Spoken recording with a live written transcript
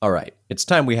All right, it's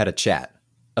time we had a chat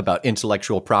about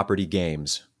intellectual property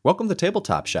games. Welcome to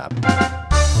Tabletop Shop.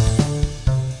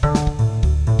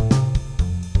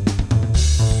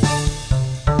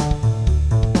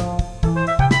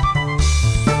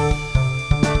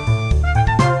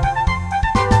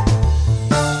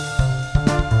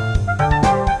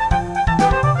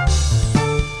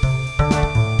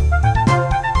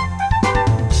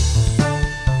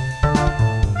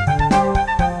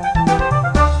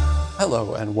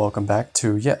 Hello and welcome back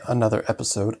to yet another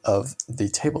episode of the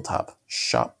Tabletop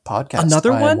Shop podcast.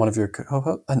 Another one? I am one of your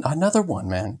co-hosts. Another one,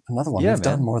 man. Another one. Yeah, We've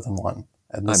done man. more than one.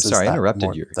 And I'm this sorry, I is interrupted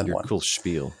more your than one. cool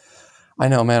spiel. I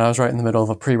know, man. I was right in the middle of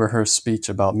a pre-rehearsed speech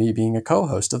about me being a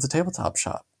co-host of the Tabletop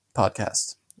Shop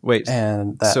podcast. Wait,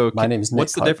 And that so my name is Nick.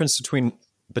 what's the Clark. difference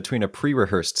between a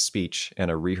pre-rehearsed speech and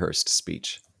a rehearsed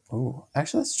speech? Ooh,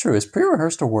 actually, that's true. Is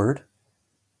pre-rehearsed a word?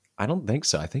 I don't think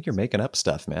so. I think you're making up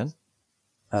stuff, man.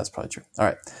 That's probably true. All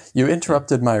right. You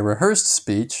interrupted my rehearsed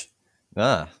speech.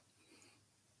 Ah,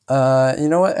 You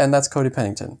know what? And that's Cody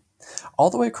Pennington. All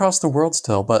the way across the world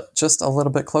still, but just a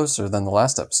little bit closer than the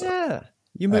last episode. yeah.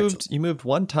 You moved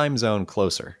one time zone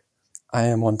closer. I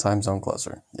am one time zone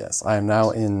closer. Yes, I am now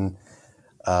in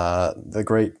the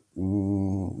great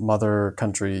mother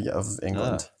country of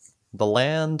England. The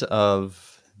land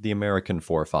of the American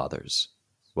forefathers.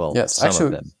 Well, Yes, some actually,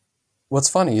 of them. What's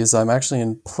funny is I'm actually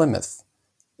in Plymouth,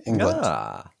 England,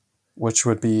 Ah, which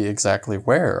would be exactly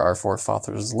where our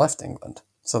forefathers left England.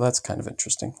 So that's kind of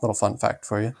interesting. Little fun fact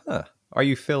for you. huh. Are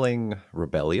you feeling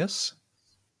rebellious?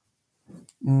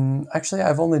 Actually,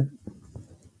 I've only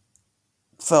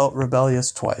felt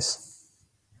rebellious twice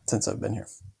since I've been here.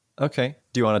 Okay.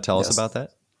 Do you want to tell us Yes. about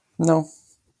that? No.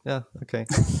 Yeah, okay.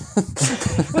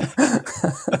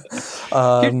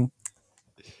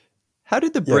 How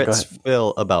did the Yeah, go Brits ahead. feel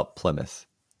about Plymouth?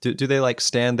 Do they like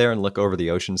stand there and look over the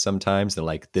ocean sometimes? They're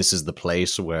like, this is the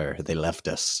place where they left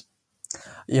us.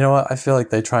 You know what? I feel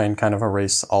like they try and kind of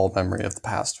erase all memory of the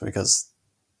past because,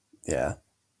 yeah,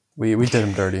 we did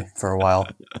them dirty for a while.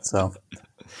 So,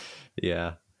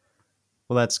 Yeah.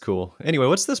 Well, that's cool. Anyway,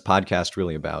 what's this podcast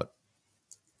really about?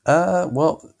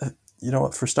 well, you know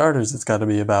what? For starters, it's got to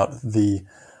be about the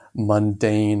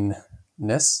mundanity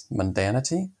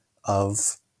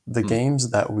of the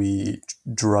games that we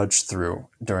drudge through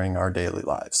during our daily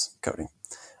lives, Cody.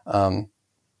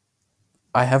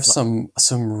 I have some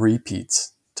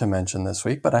repeats to mention this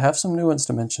week, but I have some new ones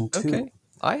to mention too. Okay.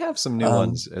 I have some new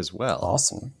ones as well.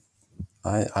 Awesome.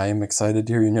 I am excited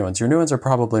to hear your new ones. Your new ones are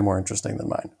probably more interesting than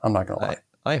mine. I'm not going to lie.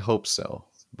 I hope so.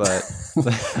 But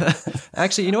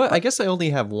actually, you know what? I guess I only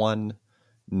have one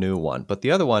new one, but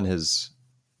the other one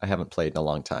I haven't played in a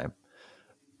long time.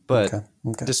 But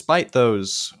Okay. despite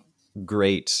those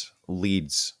great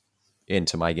leads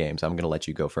into my games, I'm going to let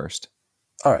you go first.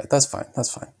 All right, that's fine.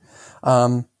 That's fine.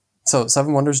 So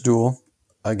Seven Wonders Duel,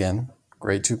 again,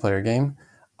 great two-player game.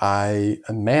 I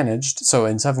managed, so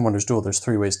in Seven Wonders Duel, there's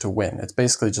 3 ways to win. It's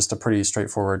basically just a pretty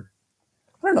straightforward,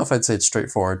 I don't know if I'd say it's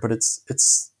straightforward, but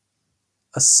it's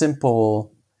a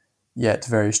simple yet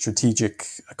very strategic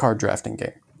card drafting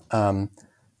game,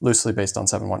 loosely based on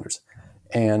Seven Wonders.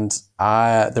 And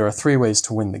there are 3 ways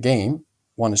to win the game.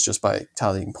 One is just by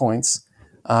tallying points.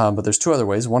 But there's 2 other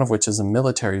ways, one of which is a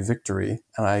military victory,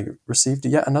 and I received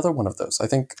yet another one of those. I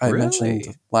think I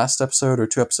mentioned last episode or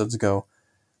 2 episodes ago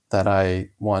that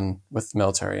I won with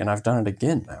military, and I've done it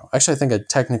again now. Actually, I think I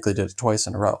technically did it twice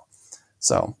in a row.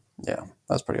 So, yeah,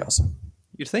 that's pretty awesome.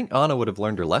 You'd think Anna would have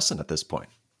learned her lesson at this point.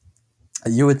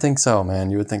 You would think so,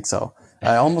 man. You would think so.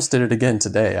 I almost did it again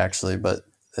today, actually, but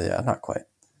yeah, not quite.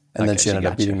 And then she ended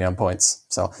up beating me on points.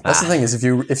 So that's the thing is,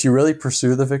 if you really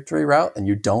pursue the victory route and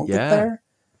you don't get there,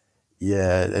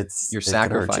 yeah, you're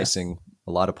sacrificing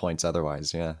a lot of points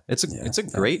otherwise. Yeah, it's a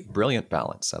great, brilliant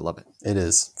balance. I love it. It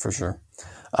is for sure.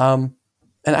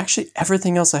 And actually,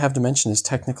 everything else I have to mention is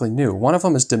technically new. One of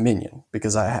them is Dominion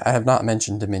because I have not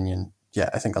mentioned Dominion yet.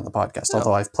 I think on the podcast,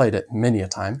 although I've played it many a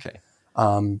time. Okay.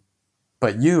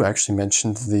 But you actually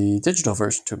mentioned the digital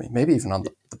version to me, maybe even on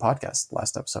the podcast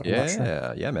last episode. I'm not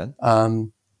sure. Yeah, man.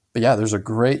 But yeah, there's a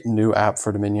great new app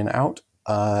for Dominion out.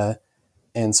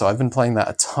 And so I've been playing that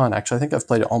a ton. Actually, I think I've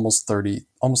played almost 30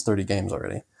 games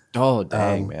already. Oh,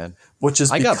 dang, man. Which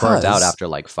is I got burnt out after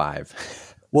like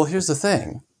 5. Well, here's the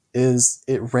thing, is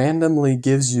it randomly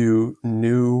gives you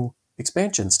new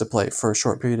expansions to play for a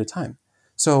short period of time.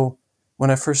 So when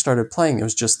I first started playing, it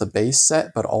was just the base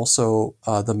set, but also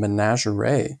the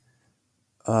Menagerie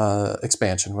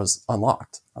expansion was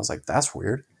unlocked. I was like, that's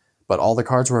weird. But all the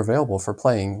cards were available for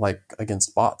playing like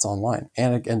against bots online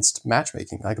and against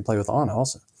matchmaking. I could play with Anna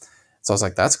also. So I was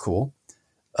like, that's cool.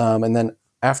 And then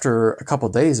after a couple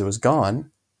of days, it was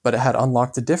gone. but it had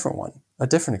unlocked a different one, a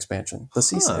different expansion, the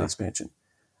Seaside Huh. expansion.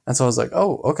 And so I was like,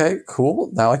 oh, okay, cool.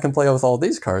 Now I can play with all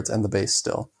these cards and the base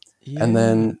still. And Yeah.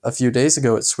 then a few days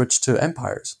ago, it switched to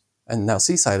Empires. And now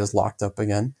Seaside is locked up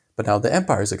again, but now the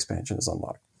Empires expansion is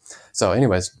unlocked. So,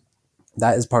 anyways,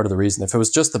 that is part of the reason. If it was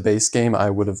just the base game, I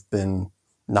would have been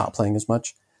not playing as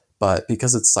much. But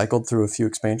because it's cycled through a few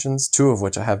expansions, two of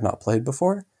which I have not played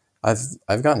before,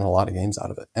 I've gotten a lot of games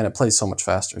out of it, and it plays so much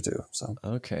faster too. So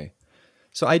Okay.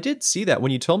 So I did see that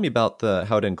when you told me about the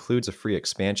how it includes a free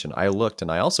expansion. I looked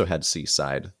and I also had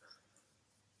Seaside,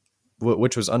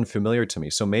 which was unfamiliar to me.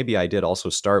 So maybe I did also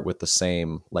start with the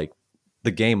same, like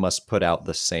the game must put out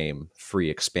the same free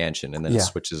expansion and then it yeah,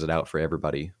 switches it out for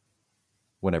everybody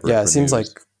whenever it yeah, it seems like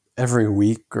renews. every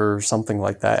week or something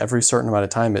like that, every certain amount of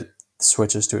time, it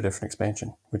switches to a different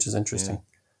expansion, which is Yeah. interesting.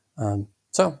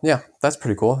 So yeah, that's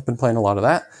pretty cool. I've been playing a lot of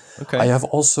that. I Okay. have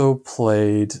also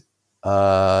played,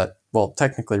 well,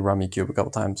 technically Rummy Cube a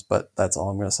couple times, but that's all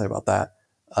I'm going to say about that.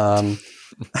 Um,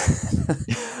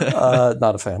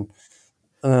 not a fan.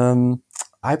 Um,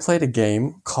 I played a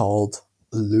game called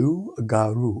Loup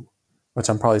Garou, which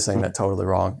I'm probably saying that totally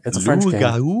wrong. It's a French game.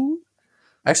 Loup-garou?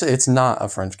 Actually, it's not a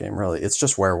French game, really. It's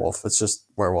just werewolf. It's just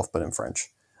werewolf, but in French.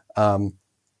 Um,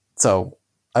 so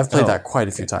I've played that Oh, quite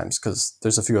a few okay. times because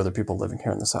there's a few other people living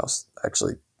here in this house.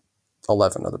 Actually,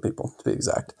 11 other people to be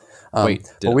exact. Wait,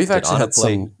 But did we've did actually Anna had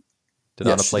play? some. Did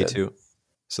Yes, Anna she play did. too?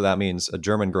 So that means a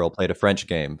German girl played a French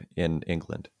game in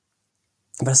England.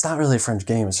 But it's not really a French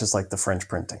game. It's just like the French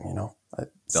printing, you know?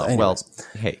 So Oh, anyways. well,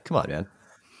 hey, come on, man.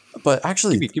 But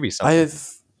actually, Give me something.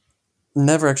 I've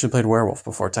never actually played werewolf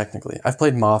before, technically. I've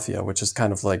played Mafia, which is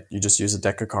kind of like you just use a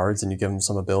deck of cards and you give them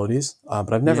some abilities.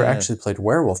 But I've never Yeah. actually played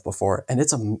werewolf before. And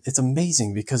it's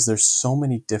amazing because there's so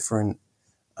many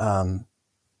um,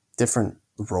 different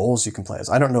roles you can play as.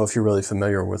 I don't know if you're really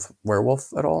familiar with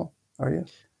werewolf at all, are you?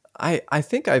 I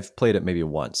think I've played it maybe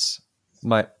once.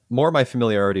 My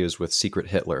familiarity is with Secret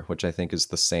Hitler, which I think is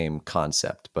the same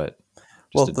concept, but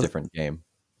Well, just a different game.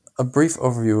 a brief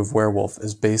overview of werewolf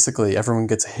is basically everyone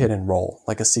gets a hidden role,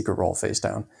 like a secret role face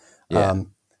down. Yeah.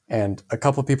 And a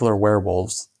couple of people are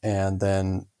werewolves, and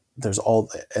then there's all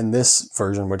in this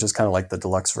version, which is kind of like the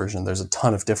deluxe version, there's a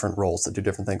ton of different roles that do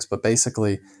different things. But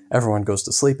basically, everyone goes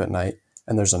to sleep at night,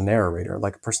 and there's a narrator,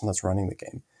 like a person that's running the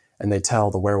game. And they tell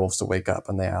the werewolves to wake up,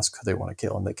 and they ask who they want to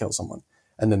kill, and they kill someone.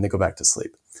 And then they go back to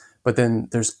sleep. But then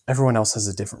there's everyone else has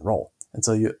a different role. And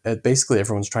so basically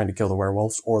everyone's trying to kill the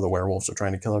werewolves, or the werewolves are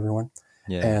trying to kill everyone.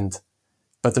 Yeah. And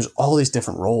but there's all these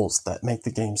different roles that make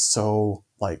the game so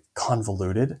like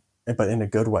convoluted, but in a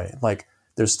good way. Like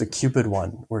there's the Cupid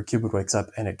one where Cupid wakes up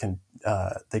and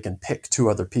they can pick two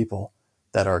other people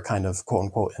that are kind of quote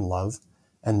unquote in love,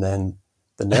 and then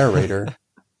the narrator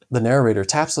the narrator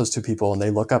taps those two people and they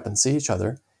look up and see each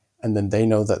other, and then they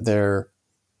know that they're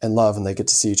in love and they get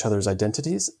to see each other's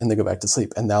identities and they go back to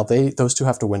sleep. And now those two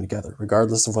have to win together,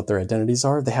 regardless of what their identities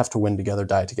are. They have to win together,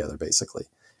 die together, basically.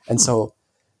 And Hmm. so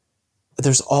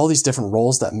there's all these different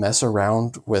roles that mess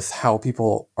around with how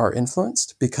people are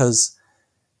influenced because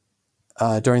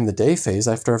during the day phase,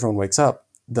 after everyone wakes up,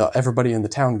 everybody in the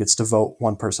town gets to vote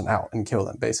one person out and kill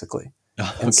them, basically.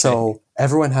 And Okay. so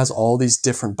everyone has all these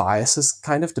different biases,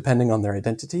 kind of depending on their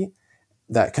identity,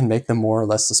 that can make them more or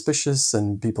less suspicious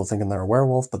and people thinking they're a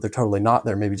werewolf, but they're totally not.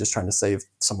 They're maybe just trying to save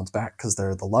someone's back because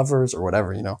they're the lovers or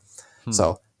whatever, you know. Hmm.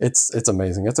 So it's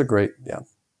amazing. It's a great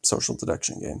social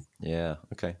deduction game. Yeah.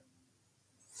 Okay.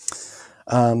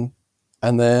 Um,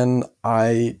 and then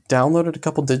I downloaded a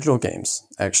couple digital games.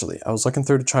 Actually, I was looking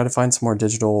through to try to find some more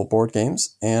digital board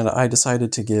games, and I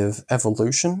decided to give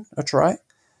Evolution a try,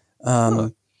 Huh.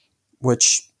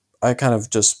 which I kind of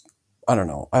just I don't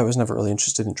know. I was never really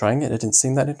interested in trying it. It didn't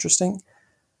seem that interesting,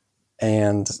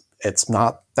 and it's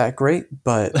not that great.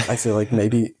 But I feel like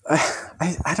maybe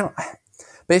I don't.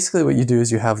 Basically, what you do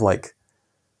is you have like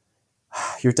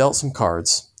you're dealt some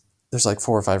cards. There's like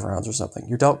 4 or 5 rounds or something.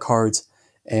 You're dealt cards,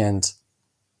 and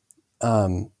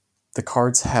um, the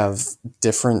cards have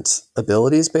different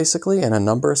abilities basically, and a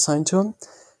number assigned to them.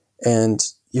 And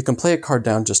you can play a card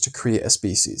down just to create a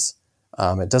species.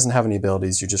 It doesn't have any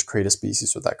abilities. You just create a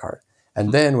species with that card. And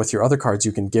Hmm. then with your other cards,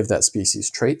 you can give that species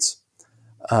traits.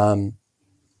 Um,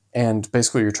 and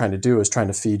basically, what you're trying to do is trying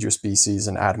to feed your species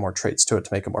and add more traits to it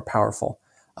to make it more powerful.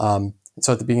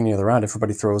 So at the beginning of the round,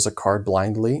 everybody throws a card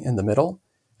blindly in the middle,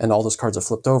 and all those cards are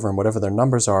flipped over, and whatever their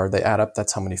numbers are, they add up.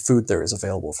 That's how many food there is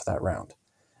available for that round.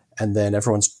 And then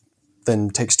everyone's then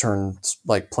takes turns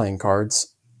like playing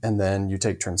cards, and then you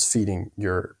take turns feeding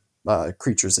your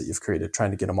creatures that you've created,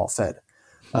 trying to get them all fed.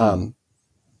 Hmm.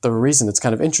 The reason it's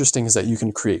kind of interesting is that you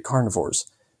can create carnivores,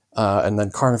 and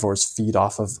then carnivores feed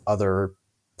off of other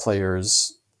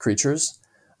players' creatures,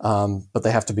 but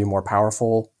they have to be more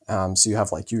powerful. So you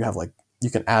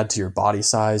can add to your body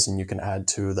size, and you can add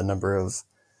to the number of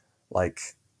like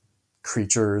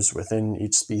creatures within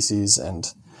each species.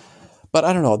 But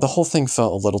I don't know, the whole thing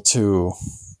felt a little too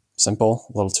simple,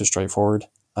 a little too straightforward.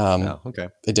 Oh, okay.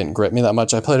 It didn't grip me that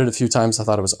much. I played it a few times. I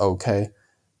thought it was okay,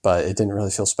 but it didn't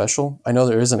really feel special. I know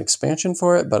there is an expansion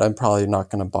for it, but I'm probably not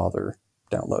going to bother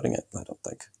downloading it, I don't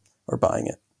think, or buying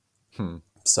it.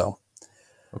 So,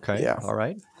 Okay. yeah. All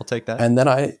right. I'll take that. And then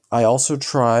I also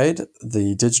tried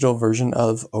the digital version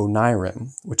of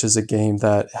Onirim, which is a game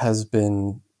that has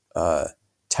been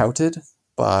touted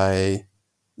by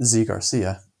Z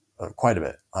Garcia quite a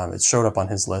bit. It showed up on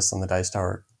his list on the Dice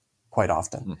Tower quite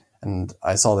often. And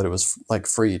I saw that it was like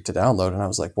free to download, and I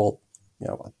was like, well,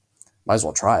 might as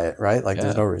well try it, right? Like,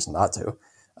 there's no reason not to.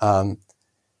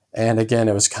 And again,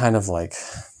 it was kind of like,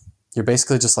 you're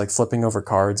basically just like flipping over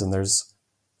cards, and there's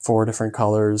 4 different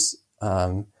colors,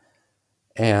 and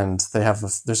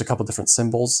there's a couple different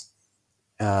symbols,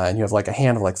 and you have like a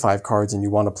hand of like 5 cards, and you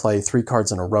want to play 3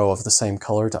 cards in a row of the same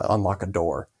color to unlock a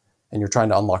door, and you're trying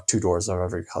to unlock 2 doors of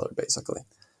every color, basically.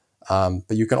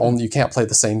 But you can't play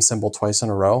the same symbol twice in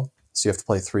a row, so you have to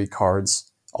play 3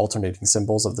 cards, alternating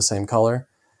symbols of the same color.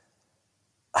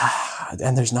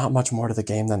 And there's not much more to the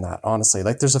game than that, honestly.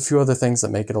 Like, there's a few other things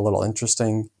that make it a little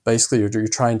interesting. Basically, you're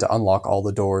trying to unlock all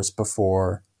the doors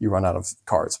before you run out of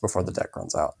cards, before the deck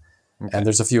runs out. Okay. And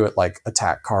there's a few like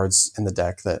attack cards in the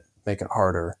deck that make it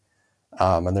harder.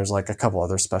 And there's like a couple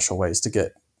other special ways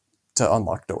to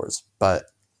unlock doors. But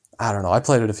I don't know. I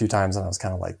played it a few times, and I was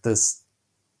kind of like, this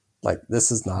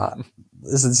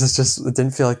is just, it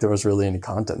didn't feel like there was really any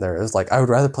content there. It was like, I would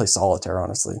rather play solitaire,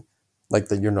 honestly. Like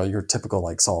your typical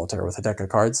like solitaire with a deck of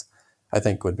cards, I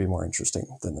think would be more interesting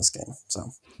than this game. So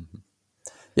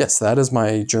yes, that is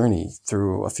my journey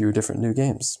through a few different new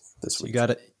games this week.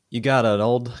 You got an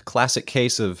old classic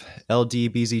case of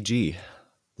LDBZG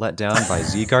let down by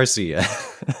Z Garcia.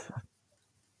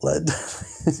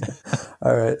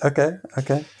 All right. Okay.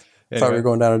 Anyway. Thought we were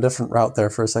going down a different route there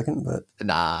for a second, but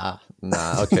nah.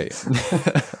 Okay.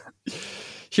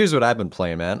 Here's what I've been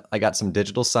playing, man. I got some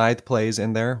Digital Scythe plays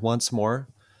in there once more.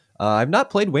 I've not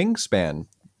played Wingspan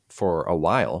for a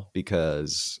while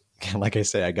because, like I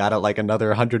say, I got like another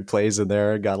 100 plays in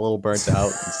there. Got a little burnt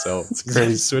out, so it's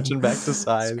crazy. Switching back to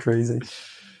Scythe. It's crazy.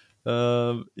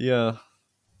 Yeah.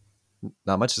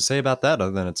 Not much to say about that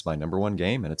other than it's my number 1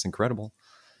 game and it's incredible.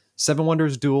 Seven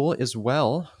Wonders Duel as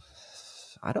well.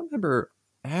 I don't remember.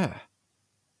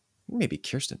 Maybe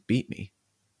Kirsten beat me.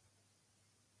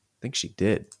 I think she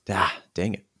did.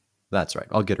 Dang it. That's right.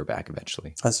 I'll get her back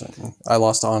eventually. That's right. I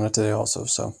lost to Anna today also,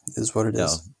 so it is what it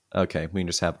is. Okay. We can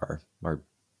just have our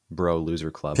bro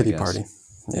loser club. Pity party.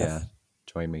 Yeah.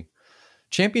 Join me.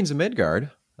 Champions of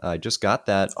Midgard. I just got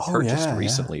that purchased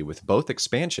recently with both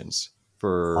expansions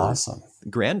for awesome.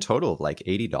 Grand total of like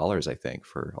 $80, I think,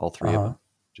 for all 3 of them,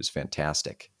 which is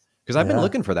fantastic. Because I've been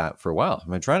looking for that for a while.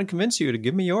 I'm trying to convince you to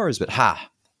give me yours, but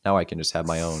now I can just have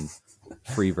my own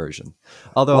free version.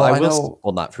 Although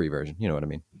not free version. You know what I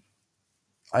mean?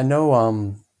 I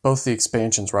know both the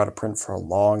expansions were out of print for a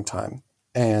long time.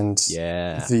 And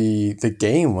the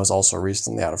game was also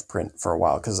recently out of print for a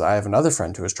while, because I have another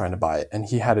friend who was trying to buy it, and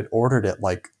he had it ordered at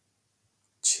like,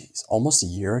 almost a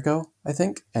year ago, I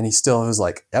think. And he still was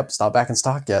like, yep, it's not back in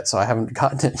stock yet, so I haven't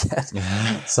gotten it yet.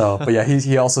 So, but yeah,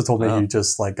 he also told me he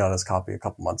just like got his copy a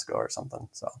couple months ago or something.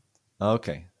 So,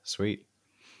 okay, sweet.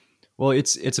 Well,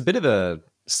 it's a bit of a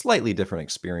slightly different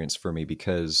experience for me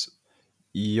because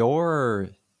your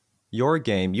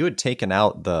game, you had taken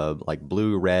out the like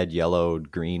blue, red, yellow,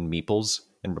 green meeples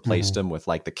and replaced them with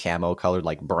like the camo colored,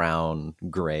 like brown,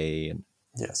 gray, and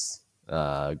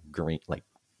green, like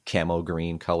camo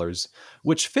green colors,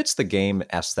 which fits the game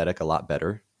aesthetic a lot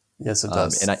better. Yes, it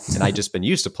does. And I just been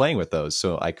used to playing with those,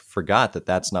 so I forgot that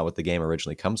that's not what the game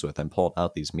originally comes with. I'm pulling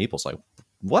out these meeples like,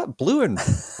 what, blue and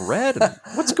red?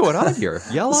 What's going on here?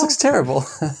 Yellow? This looks terrible.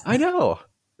 I know,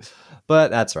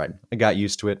 but that's right. I got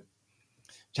used to it.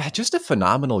 Yeah, just a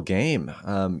phenomenal game.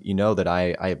 You know that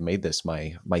I have made this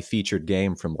my featured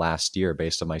game from last year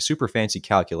based on my super fancy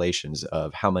calculations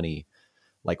of how many,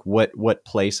 like what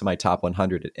place in my top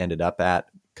 100 it ended up at,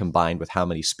 combined with how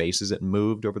many spaces it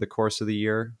moved over the course of the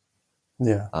year.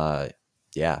 Yeah,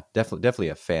 definitely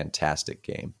a fantastic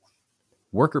game.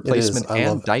 Worker placement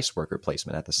and dice worker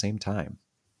placement at the same time.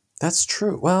 That's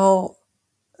true. Well,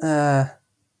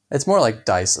 it's more like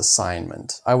dice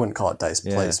assignment. I wouldn't call it dice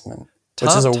placement,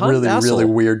 which is a really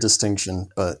weird distinction.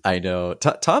 But I know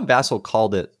Tom Bassel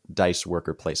called it dice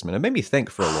worker placement. It made me think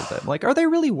for a little bit. I'm like, are they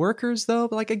really workers though?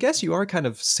 But like, I guess you are kind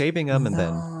of saving them and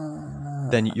then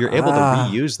then you're able to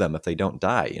reuse them if they don't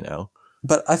die, you know?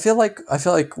 But I feel like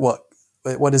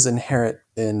what is inherent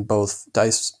in both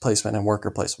dice placement and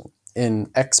worker placement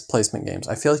in X placement games,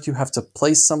 I feel like you have to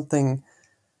place something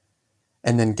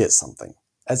and then get something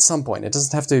at some point. It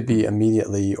doesn't have to be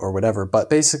immediately or whatever, but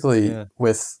basically Yeah.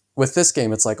 with this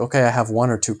game, it's like, okay, I have one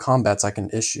or two combats I can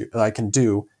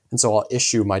do, and so I'll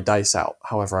issue my dice out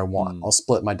however I want. Mm. I'll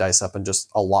split my dice up and just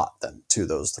allot them to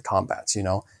the combats.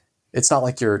 It's not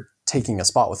like you're taking a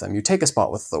spot with them. You take a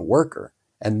spot with the worker,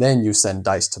 and then you send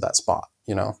dice to that spot.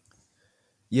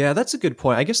 Yeah, that's a good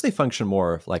point. I guess they function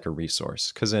more like a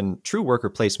resource because in true worker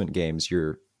placement games,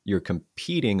 you're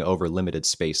competing over limited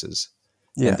spaces.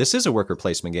 And Yeah, this is a worker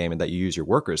placement game in that you use your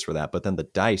workers for that, but then the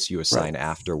dice you right. assign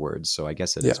afterwards. So I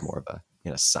guess it Yeah. is more of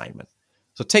an assignment.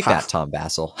 So take Ha. that, Tom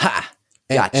Bassel. Ha!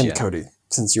 And Gotcha. Cody,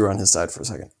 since you were on his side for a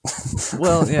second.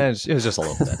 Well, yeah, it was just a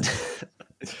little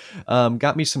bit.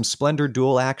 Got me some Splendor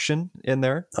duel action in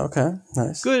there. Okay,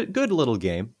 nice. Good little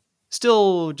game.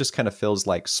 Still just kind of feels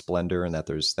like Splendor in that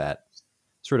there's that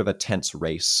sort of a tense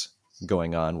race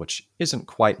going on, which isn't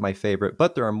quite my favorite,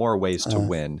 but there are more ways to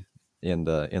win in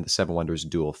the Seven Wonders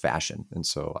duel fashion, and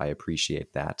so I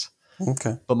appreciate that.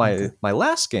 Okay. But Okay. my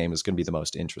last game is going to be the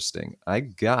most interesting. I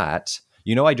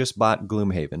just bought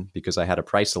Gloomhaven because I had a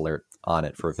price alert on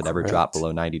it for if it ever dropped Great.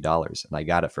 below $90, and I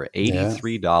got it for Yeah.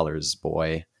 $83,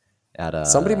 boy, at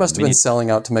Somebody a must have been mini.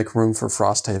 selling out to make room for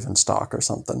Frosthaven stock or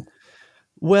something.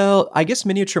 Well, I guess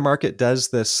Miniature Market does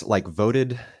this like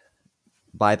voted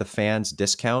by the fans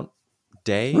discount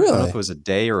day. I don't know if it Really? was a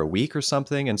day or a week or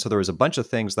something. And so there was a bunch of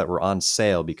things that were on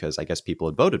sale because I guess people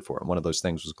had voted for it. One of those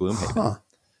things was Gloomhaven. Huh.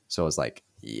 So I was like,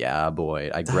 yeah, boy.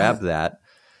 I That grabbed that.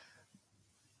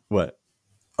 What?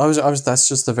 I was that's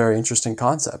just a very interesting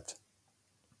concept.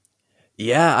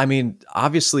 Yeah, I mean,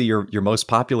 obviously your most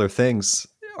popular things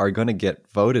are going to get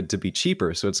voted to be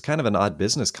cheaper. So it's kind of an odd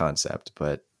business concept,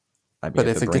 but I mean, But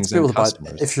if if it it gets brings in people to buy,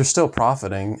 customers. if you're still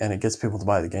profiting and it gets people to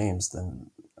buy the games,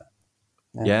 then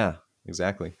yeah. Yeah,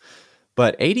 exactly.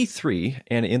 But 83,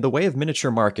 and in the way of Miniature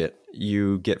Market,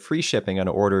 you get free shipping on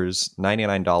orders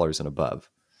 $99 and above.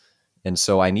 And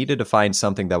so I needed to find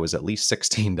something that was at least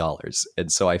 $16.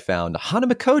 And so I found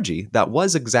Hanamikoji that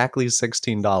was exactly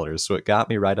 $16. So it got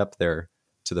me right up there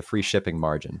to the free shipping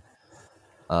margin.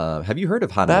 Have you heard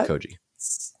of That Hanamikoji?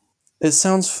 it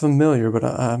sounds familiar, but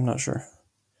I'm not sure.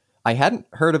 I hadn't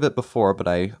heard of it before, but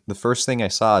the first thing I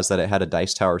saw is that it had a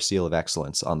Dice Tower Seal of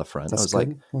Excellence on the front. I That's was like,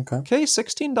 good. Okay. okay,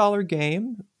 $16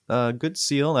 game, good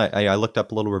seal. And I looked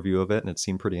up a little review of it, and it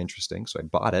seemed pretty interesting, so I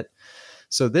bought it.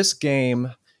 So this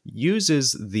game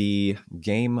uses the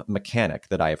game mechanic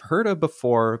that I've heard of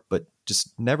before, but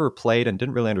just never played and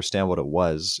didn't really understand what it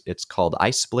was. It's called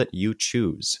I Split, You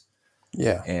Choose.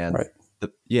 Yeah. And Right.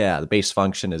 the base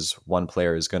function is one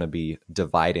player is going to be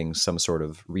dividing some sort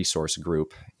of resource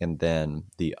group, and then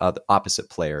the opposite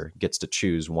player gets to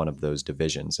choose one of those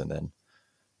divisions. And then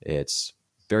it's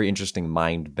very interesting,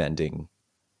 mind-bending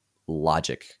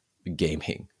logic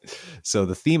gaming. So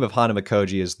the theme of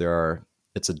Hanamikoji is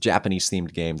it's a Japanese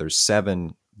themed game. There's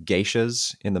 7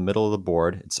 geishas in the middle of the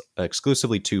board. It's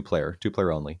exclusively two player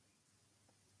only.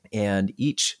 And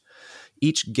each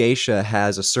geisha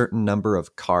has a certain number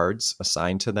of cards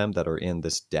assigned to them that are in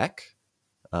this deck.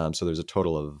 So there's a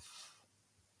total of,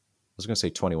 I was going to say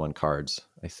 21 cards,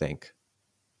 I think.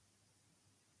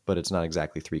 But it's not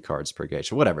exactly 3 cards per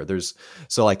geisha. Whatever. There's 3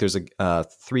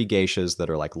 geishas that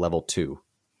are like level 2.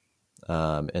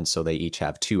 And so they each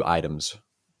have 2 items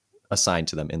assigned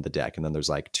to them in the deck. And then there's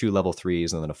like 2 level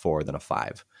 3s and then a 4, then a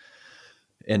 5.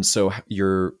 And so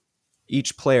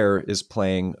each player is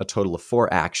playing a total of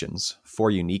 4 actions,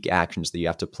 4 unique actions that you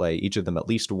have to play, each of them at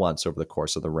least once over the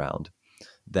course of the round,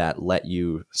 that let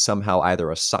you somehow either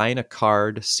assign a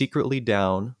card secretly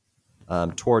down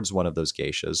towards one of those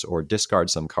geishas or discard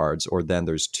some cards, or then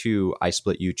there's 2 I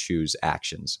Split, You Choose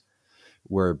actions,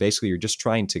 where basically you're just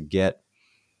trying to get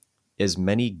as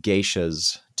many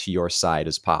geishas to your side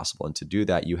as possible. And to do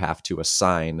that, you have to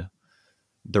assign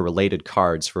the related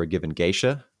cards for a given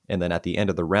geisha. And then at the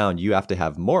end of the round, you have to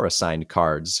have more assigned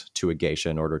cards to a geisha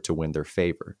in order to win their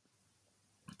favor.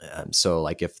 So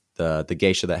like if the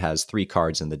geisha that has 3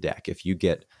 cards in the deck, if you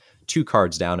get 2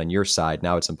 cards down on your side,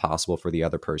 now it's impossible for the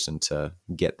other person to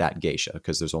get that geisha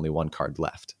because there's only 1 card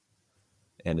left.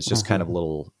 And it's just kind of a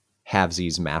little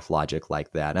halvesies math logic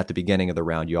like that. And at the beginning of the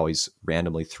round, you always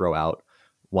randomly throw out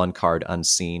 1 card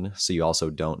unseen. So you also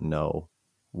don't know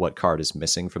what card is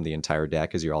missing from the entire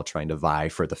deck as you're all trying to vie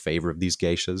for the favor of these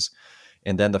geishas.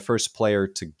 And then the first player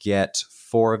to get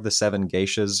 4 of the 7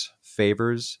 geishas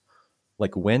favors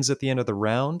like wins at the end of the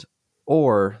round,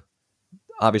 or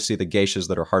obviously the geishas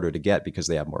that are harder to get because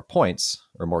they have more points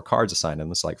or more cards assigned to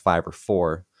them, it's like 5 or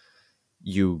 4,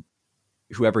 you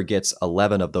whoever gets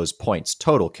 11 of those points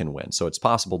total can win. So it's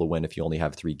possible to win if you only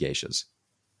have 3 geishas.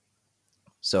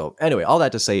 So anyway, all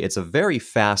that to say, it's a very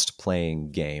fast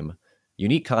playing game.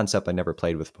 Unique concept I never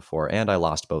played with before, and I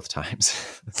lost both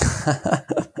times.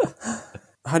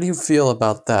 How do you feel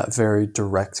about that very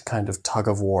direct kind of tug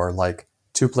of war, like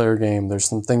 2-player game? There's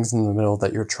some things in the middle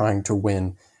that you're trying to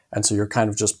win, and so you're kind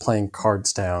of just playing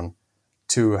cards down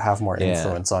to have more Yeah.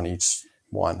 influence on each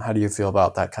one. How do you feel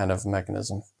about that kind of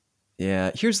mechanism?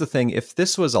 Yeah, here's the thing. If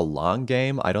this was a long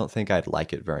game, I don't think I'd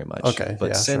like it very much. Okay, But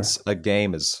yeah, sure. since a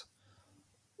game is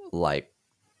like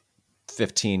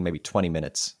 15, maybe 20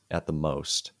 minutes at the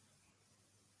most,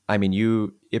 I mean,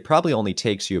 it probably only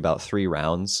takes you about 3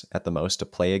 rounds at the most to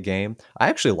play a game. I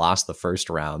actually lost the first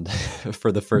round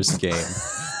for the first game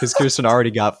because Kirsten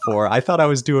already got 4. I thought I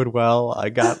was doing well.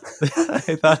 I thought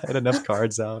I had enough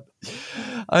cards out.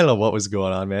 I don't know what was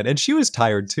going on, man. And she was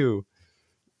tired too.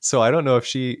 So I don't know if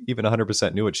she even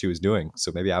 100% knew what she was doing.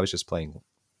 So maybe I was just playing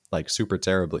like super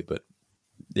terribly. But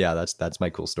yeah, that's my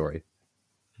cool story.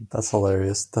 That's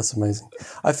hilarious. That's amazing.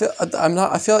 I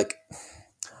feel like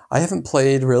I haven't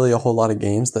played really a whole lot of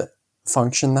games that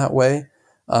function that way.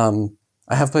 I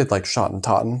have played like Shot and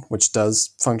Totten, which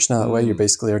does function that way. You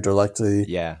basically are directly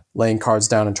laying cards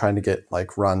down and trying to get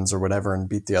like runs or whatever and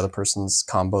beat the other person's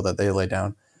combo that they lay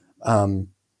down.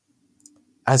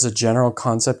 As a general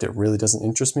concept, it really doesn't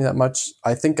interest me that much.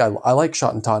 I think I like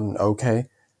Shot and Totten okay,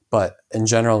 but in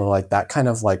general, like that kind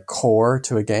of like core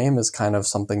to a game is kind of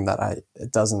something that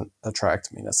it doesn't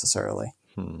attract me necessarily.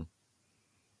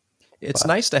 It's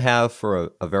nice to have for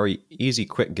a very easy,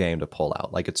 quick game to pull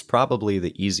out. Like it's probably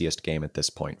the easiest game at this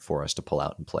point for us to pull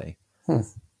out and play. Okay.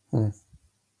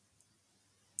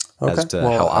 As to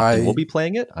how often we'll be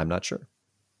playing it, I'm not sure.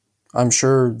 I'm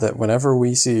sure that whenever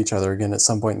we see each other again at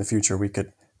some point in the future, we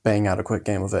could bang out a quick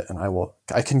game of it, and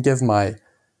I can give my,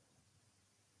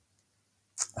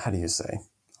 how do you say,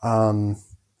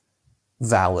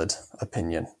 valid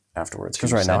opinion afterwards.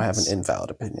 Because right now I have an invalid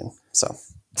opinion. So.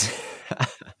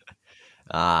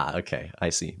 Okay. I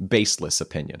see. Baseless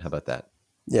opinion. How about that?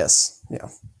 Yes. Yeah.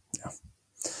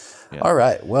 All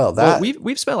right. Well,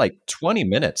 we've spent like 20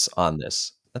 minutes on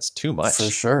this. That's too much. For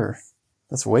sure.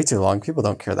 That's way too long. People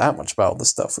don't care that much about all the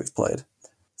stuff we've played.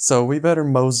 So we better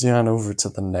mosey on over to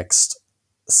the next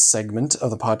segment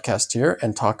of the podcast here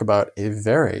and talk about a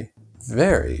very,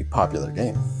 very popular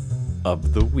game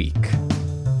of the week.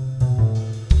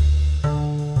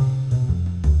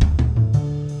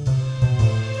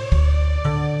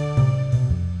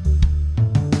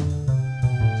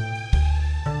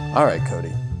 All right,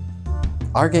 Cody.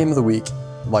 Our game of the week,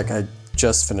 like I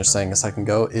just finished saying a second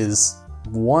ago, is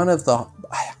one of the...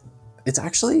 It's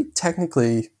actually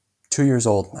technically 2 years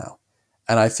old now.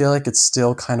 And I feel like it's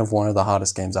still kind of one of the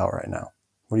hottest games out right now.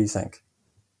 What do you think?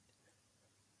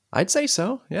 I'd say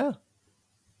so, yeah.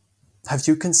 Have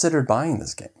you considered buying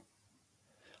this game?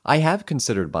 I have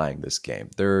considered buying this game.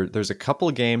 There's a couple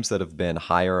of games that have been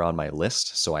higher on my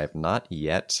list, so I have not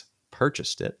yet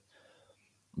purchased it.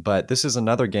 But this is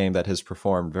another game that has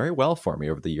performed very well for me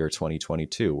over the year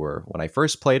 2022, where when I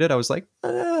first played it, I was like,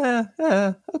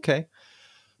 okay.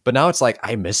 But now it's like,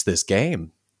 I miss this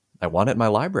game. I want it in my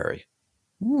library.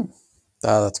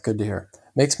 That's good to hear.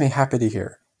 Makes me happy to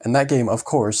hear. And that game, of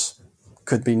course,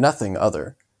 could be nothing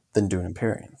other than Dune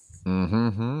Imperium.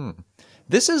 Mm-hmm.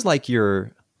 This is like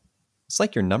it's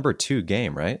like your number 2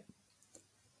 game, right?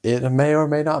 It may or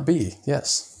may not be,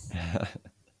 yes.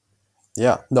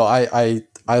 Yeah, no,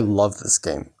 I love this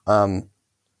game.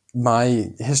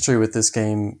 My history with this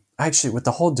game, actually with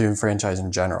the whole Dune franchise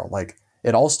in general, like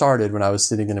it all started when I was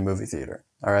sitting in a movie theater,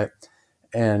 all right?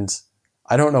 And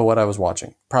I don't know what I was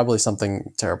watching, probably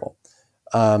something terrible.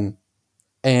 And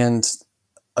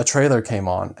a trailer came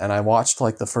on and I watched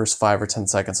like the first 5 or 10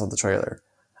 seconds of the trailer.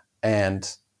 And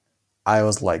I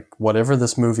was like, whatever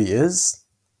this movie is,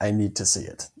 I need to see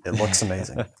it. It looks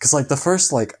amazing. Because like the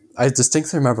first, like, I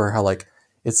distinctly remember how like,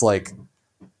 it's like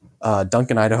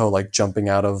Duncan, Idaho, like jumping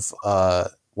out of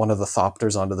one of the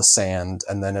thopters onto the sand.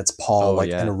 And then it's Paul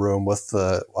in a room with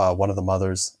the one of the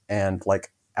mothers. And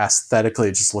like aesthetically,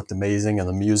 it just looked amazing. And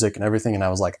the music and everything. And I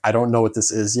was like, I don't know what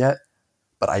this is yet,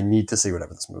 but I need to see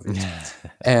whatever this movie is.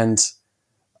 And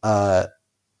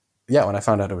when I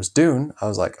found out it was Dune, I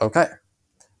was like, okay,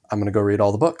 I'm going to go read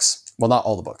all the books. Well, not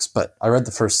all the books, but I read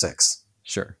the first 6.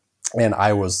 Sure. And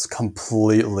I was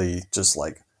completely just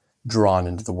like drawn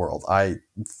into the world.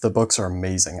 The books are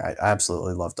amazing. I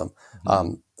absolutely loved them.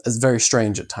 It's very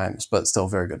strange at times, but still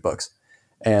very good books.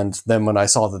 And then when I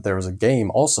saw that there was a game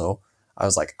also, I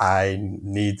was like, I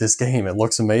need this game. It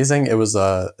looks amazing. It's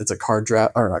a card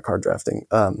draft, or not card drafting,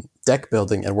 deck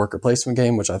building and worker placement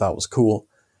game, which I thought was cool.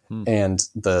 Hmm. And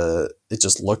it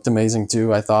just looked amazing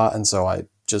too, I thought. And so I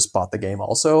just bought the game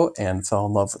also and fell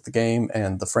in love with the game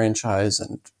and the franchise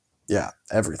and yeah,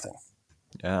 everything.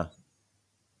 Yeah.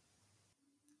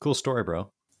 Cool story,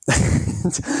 bro.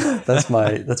 That's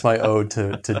my ode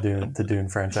to Dune, the Dune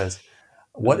franchise.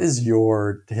 What is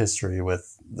your history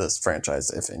with this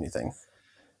franchise, if anything?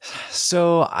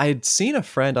 So I'd seen a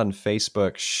friend on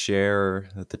Facebook share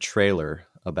the trailer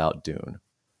about Dune,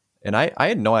 and I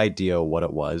had no idea what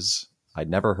it was. I'd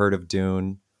never heard of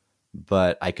Dune,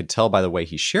 but I could tell by the way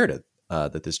he shared it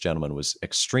that this gentleman was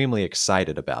extremely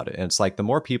excited about it. And it's like the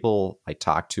more people I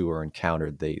talked to or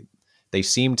encountered, they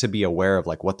seemed to be aware of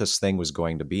like what this thing was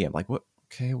going to be. I'm like, what?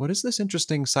 Okay, what is this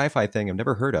interesting sci-fi thing I've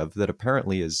never heard of that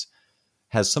apparently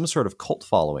has some sort of cult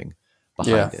following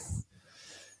behind it?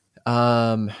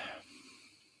 And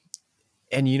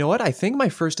you know what? I think my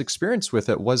first experience with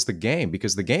it was the game,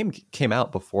 because the game came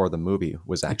out before the movie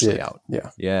was actually out.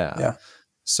 Yeah.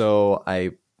 So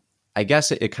I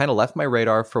guess it kind of left my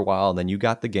radar for a while, and then you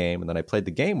got the game, and then I played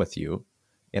the game with you.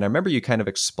 And I remember you kind of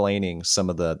explaining some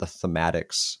of the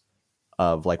thematics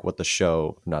of like what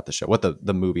what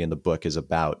the movie and the book is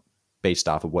about based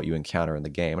off of what you encounter in the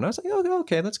game. And I was like, oh,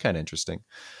 okay, that's kind of interesting.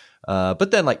 But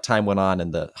then like time went on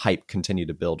and the hype continued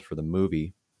to build for the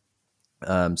movie.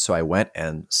 So I went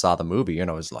and saw the movie and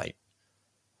I was like,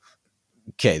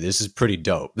 okay, this is pretty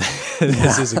dope.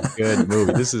 This is a good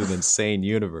movie. This is an insane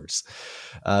universe.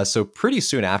 So pretty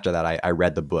soon after that, I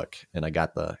read the book and I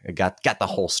got the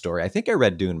whole story. I think I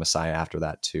read Dune Messiah after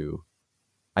that too.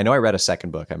 I know I read a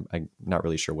second book. I'm not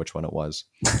really sure which one it was.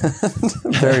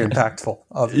 Very impactful,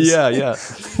 obviously. Yeah.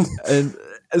 And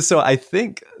so I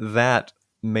think that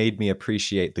made me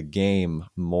appreciate the game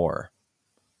more,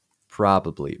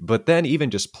 probably. But then even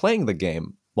just playing the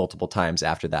game multiple times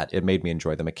after that, it made me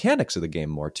enjoy the mechanics of the game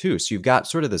more too. So you've got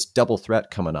sort of this double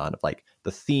threat coming on of like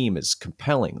the theme is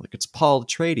compelling. Like it's Paul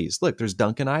Atreides. Look, there's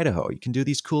Duncan, Idaho. You can do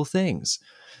these cool things.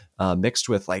 Mixed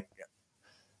with like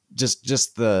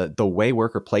just the way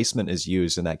worker placement is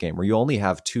used in that game, where you only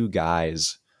have two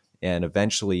guys and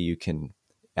eventually you can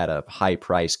at a high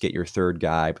price get your third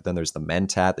guy, but then there's the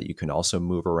mentat that you can also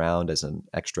move around as an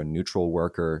extra neutral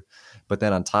worker. But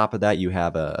then on top of that, you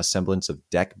have a semblance of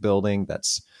deck building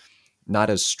that's not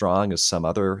as strong as some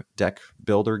other deck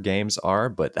builder games are,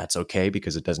 but that's okay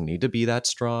because it doesn't need to be that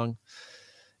strong.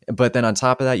 But then on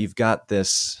top of that, you've got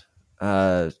this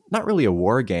not really a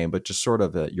war game, but just sort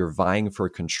of you're vying for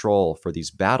control for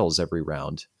these battles every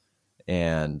round.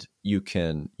 And you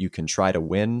can try to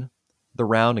win the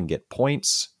round and get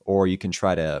points, or you can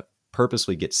try to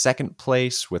purposely get second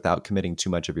place without committing too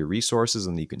much of your resources,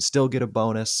 and you can still get a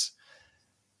bonus.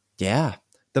 Yeah.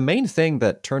 The main thing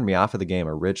that turned me off of the game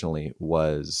originally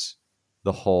was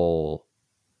the whole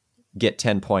get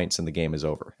 10 points and the game is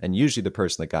over. And usually the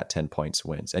person that got 10 points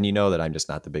wins. And you know that I'm just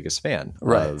not the biggest fan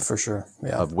for sure.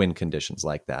 Yeah. of win conditions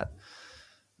like that.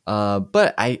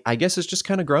 But I guess it's just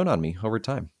kind of grown on me over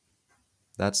time.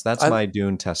 That's my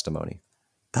Dune testimony.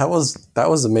 That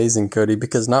was amazing, Cody,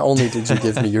 because not only did you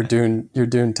give me your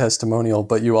Dune testimonial,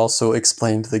 but you also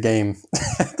explained the game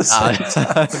at the same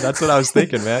time. That's what I was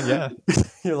thinking, man. Yeah.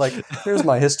 You're like, here's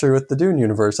my history with the Dune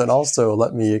universe, and also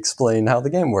let me explain how the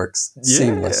game works. Yeah.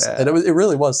 Seamless. And it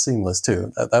really was seamless,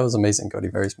 too. That was amazing, Cody.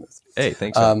 Very smooth. Hey,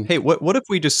 thanks. Hey, what if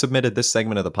we just submitted this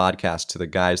segment of the podcast to the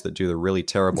guys that do the really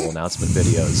terrible announcement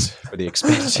videos for the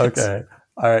expansions? Okay.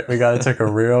 All right. We got to take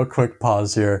a real quick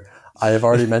pause here. I have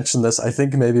already mentioned this, I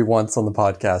think maybe once on the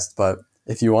podcast, but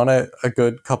if you want a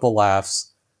good couple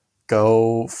laughs,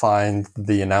 go find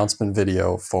the announcement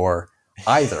video for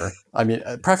either, I mean,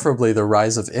 preferably the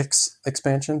Rise of Ix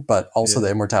expansion, but also the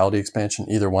Immortality expansion,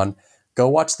 either one. Go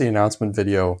watch the announcement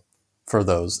video for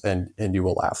those and you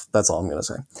will laugh. That's all I'm going to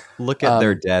say. Look at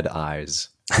their dead eyes.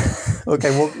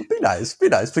 Okay, well, be nice,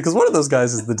 because one of those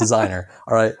guys is the designer,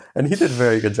 all right? And he did a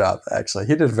very good job, actually.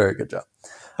 He did a very good job.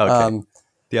 Okay.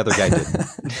 The other guy didn't.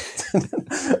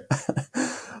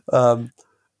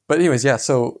 But anyways, yeah,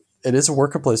 so it is a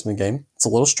worker placement game. It's a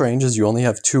little strange as you only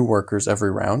have 2 workers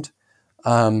every round.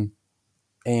 But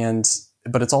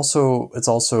it's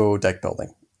also deck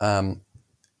building.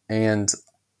 And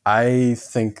I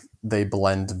think they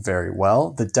blend very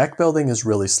well. The deck building is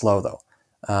really slow though.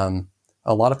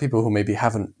 A lot of people who maybe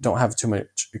don't have too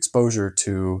much exposure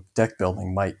to deck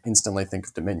building might instantly think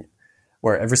of Dominion,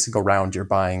 where every single round you're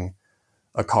buying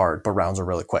a card, but rounds are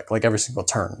really quick. Like every single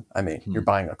turn, you're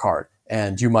buying a card,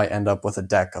 and you might end up with a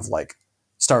deck of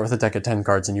start with a deck of 10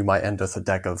 cards, and you might end with a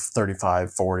deck of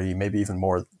 35, 40, maybe even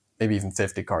more maybe even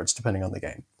 50 cards, depending on the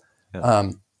game. Yeah.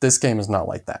 This game is not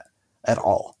like that at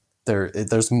all.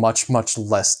 There's much, much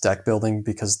less deck building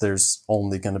because there's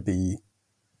only going to be,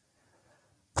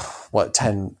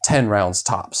 10 rounds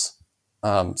tops.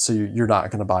 So you're not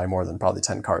going to buy more than probably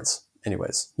 10 cards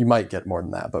anyways. You might get more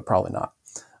than that, but probably not.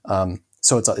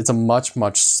 So it's a much,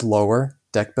 much slower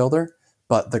deck builder,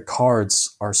 but the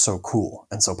cards are so cool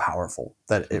and so powerful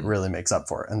that it really makes up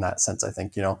for it in that sense. I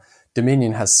think,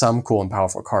 Dominion has some cool and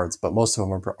powerful cards, but most of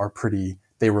them are pretty,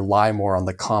 they rely more on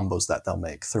the combos that they'll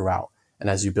make throughout. And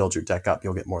as you build your deck up,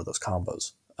 you'll get more of those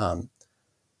combos.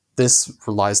 This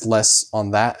relies less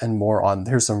on that and more on,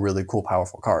 here's some really cool,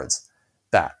 powerful cards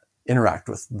that interact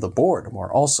with the board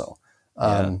more also.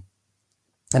 And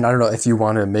I don't know if you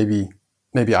want to, maybe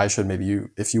I should, maybe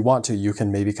you, if you want to, you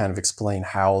can maybe kind of explain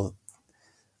how,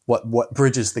 what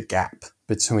bridges the gap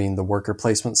between the worker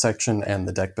placement section and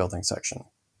the deck building section.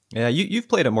 Yeah, you've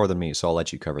played it more than me, so I'll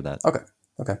let you cover that.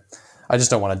 Okay. I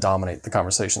just don't want to dominate the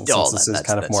conversation since this is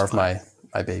kind of more of my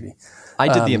baby.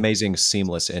 I did the amazing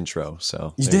seamless intro,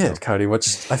 so you did, Cody.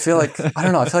 Which I feel like I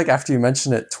don't know. I feel like after you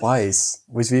mentioned it twice,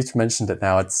 we've each mentioned it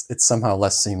now. It's somehow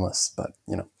less seamless, but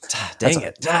dang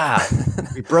it,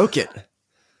 we broke it.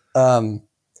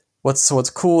 What's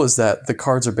cool is that the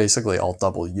cards are basically all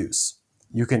double use.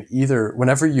 You can either,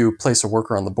 whenever you place a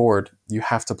worker on the board, you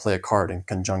have to play a card in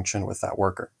conjunction with that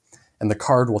worker, and the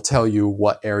card will tell you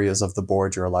what areas of the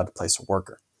board you're allowed to place a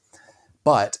worker.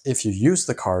 But if you use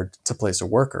the card to place a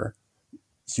worker,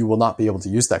 you will not be able to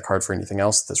use that card for anything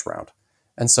else this round.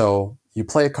 And so you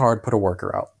play a card, put a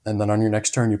worker out. And then on your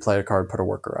next turn, you play a card, put a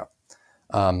worker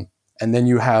out. And then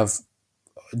you have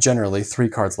generally 3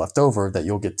 cards left over that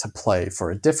you'll get to play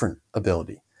for a different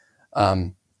ability.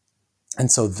 And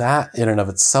so that in and of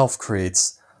itself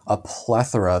creates a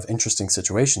plethora of interesting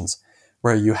situations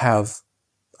where you have,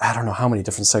 I don't know how many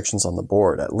different sections on the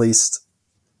board, at least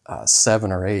 7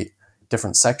 or 8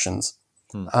 different sections.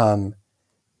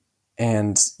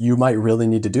 And you might really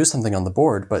need to do something on the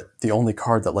board, but the only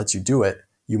card that lets you do it,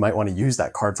 you might want to use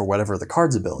that card for whatever the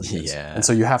card's ability is. Yeah. And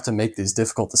so you have to make these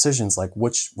difficult decisions, like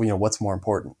what's more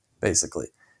important, basically.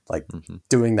 Like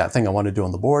doing that thing I want to do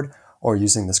on the board or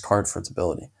using this card for its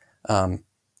ability.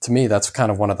 To me, that's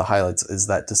kind of one of the highlights, is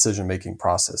that decision-making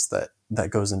process that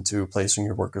goes into placing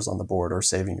your workers on the board or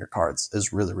saving your cards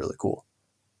is really, really cool.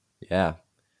 Yeah.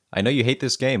 I know you hate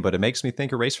this game, but it makes me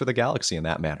think of Race for the Galaxy in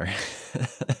that manner.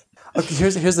 Okay,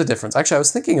 here's the difference. Actually, I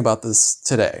was thinking about this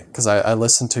today because I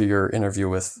listened to your interview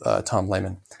with Tom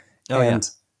Lehman. And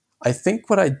I think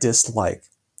what I dislike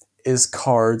is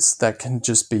cards that can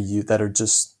just be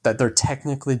that they're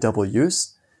technically double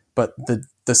use, but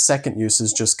the second use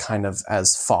is just kind of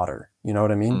as fodder. You know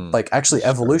what I mean? Like actually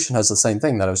Evolution has the same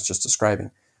thing that I was just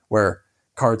describing, where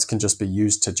cards can just be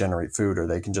used to generate food, or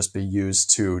they can just be used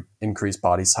to increase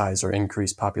body size or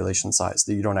increase population size,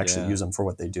 that you don't actually use them for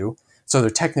what they do. So they're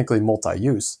technically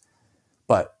multi-use,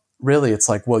 but really it's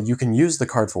like, well, you can use the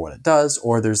card for what it does,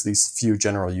 or there's these few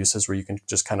general uses where you can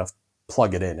just kind of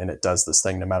plug it in and it does this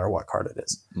thing no matter what card it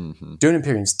is. Dune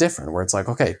Imperium's different, where it's like,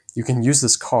 okay, you can use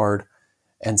this card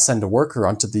and send a worker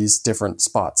onto these different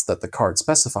spots that the card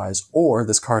specifies, or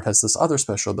this card has this other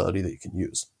special ability that you can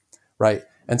use, right?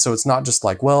 And so it's not just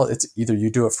like, well, it's either you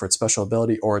do it for its special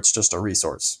ability or it's just a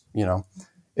resource,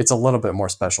 It's a little bit more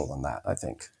special than that, I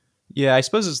think. Yeah, I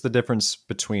suppose it's the difference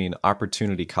between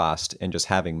opportunity cost and just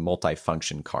having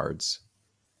multifunction cards,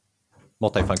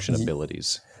 multifunction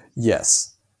abilities.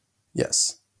 Yes.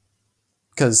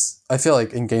 Because I feel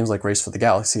like in games like Race for the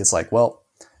Galaxy, it's like, well,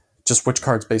 just which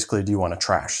cards basically do you want to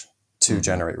trash to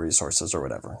generate resources or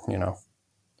whatever,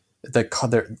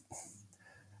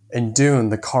 In Dune,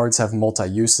 the cards have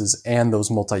multi-uses, and those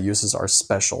multi-uses are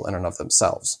special in and of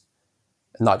themselves.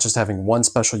 Not just having one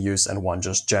special use and one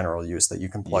just general use that you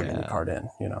can plug any card in,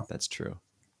 That's true.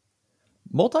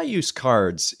 Multi-use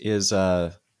cards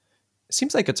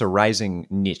seems like it's a rising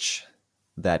niche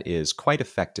that is quite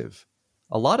effective.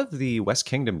 A lot of the West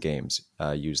Kingdom games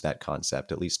use that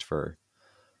concept, at least for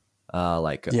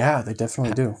yeah, they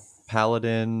definitely do.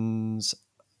 Paladins,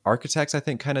 Architects, I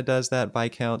think, kind of does that by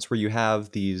counts, where you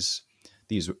have these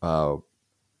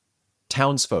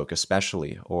townsfolk,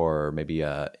 especially, or maybe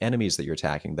enemies that you're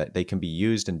attacking, that they can be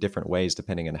used in different ways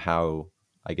depending on how,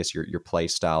 I guess, your play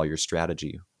style, your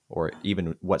strategy, or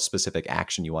even what specific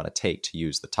action you want to take to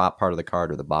use the top part of the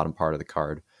card or the bottom part of the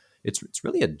card. It's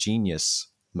really a genius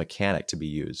mechanic to be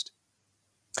used.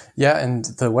 Yeah, and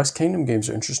the West Kingdom games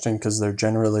are interesting because they're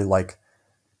generally like,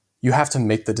 you have to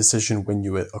make the decision when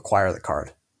you acquire the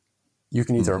card. You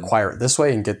can either acquire it this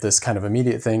way and get this kind of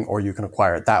immediate thing, or you can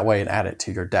acquire it that way and add it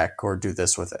to your deck or do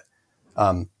this with it.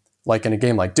 Like in a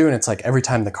game like Dune, it's like every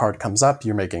time the card comes up,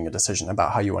 you're making a decision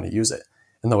about how you want to use it.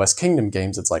 In the West Kingdom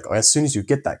games, it's like, as soon as you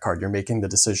get that card, you're making the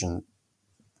decision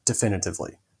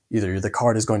definitively. Either the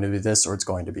card is going to be this or it's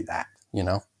going to be that, you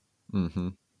know? Mm-hmm.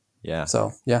 Yeah.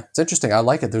 So yeah, it's interesting. I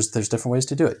like it. There's different ways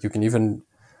to do it. You can even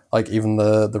like even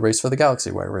the Race for the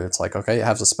Galaxy where it's like, okay, it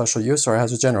has a special use or it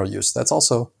has a general use. That's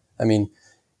also, I mean,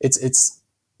 it's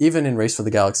even in Race for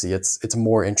the Galaxy, it's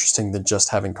more interesting than just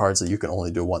having cards that you can only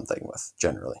do one thing with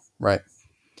generally, right?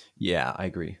 Yeah, I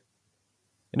agree.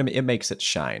 And it makes it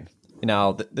shine.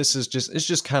 Now, this is just it's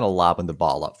just kind of lobbing the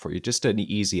ball up for you, just an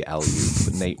easy alley-oop.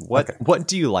 But Nate, Okay. what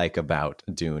do you like about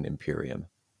Dune Imperium?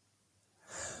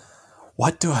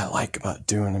 What do I like about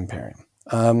Dune Imperium?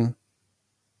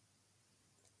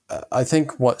 I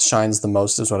think what shines the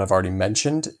most is what I've already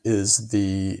mentioned is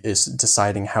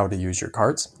deciding how to use your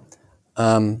cards.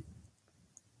 Um,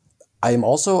 I am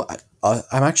also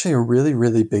I'm actually a really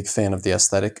really big fan of the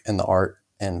aesthetic and the art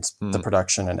and the Mm,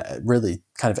 production and really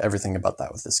kind of everything about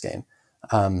that with this game.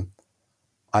 Um,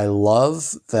 I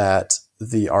love that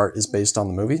the art is based on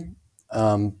the movie,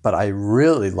 but I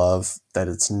really love that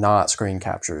it's not screen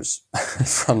captures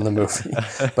from the movie,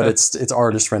 but it's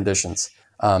artist renditions.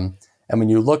 And when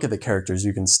you look at the characters,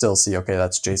 you can still see, okay,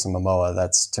 that's Jason Momoa,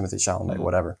 that's Timothy Chalamet, mm.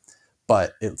 whatever.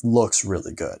 But it looks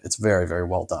really good. It's very, very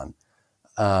well done.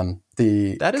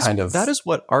 The kind That of is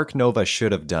what Arc Nova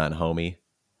should have done, homie.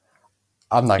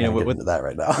 I'm not You know, going to get into that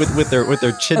right now. with their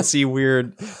chintzy,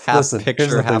 weird half Listen, here's picture,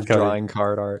 the thing, half Cody. drawing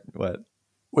card art. What?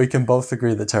 We can both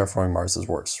agree that Terraforming Mars is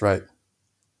worse, right?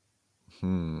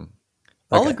 Hmm.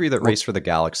 I'll Okay. agree that Well, Race for the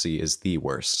Galaxy is the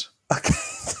worst. okay,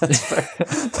 that's fair.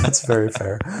 That's very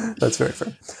fair. That's very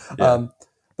fair. Yeah.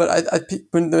 But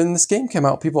when this game came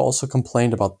out, people also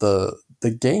complained about the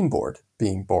game board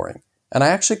being boring, and I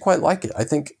actually quite like it. I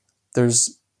think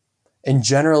there's, and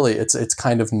generally, it's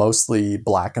kind of mostly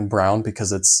black and brown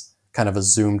because it's kind of a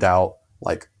zoomed out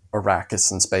like Arrakis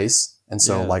in space, and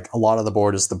so Yeah. like a lot of the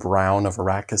board is the brown of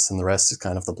Arrakis, and the rest is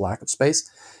kind of the black of space.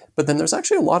 But then there's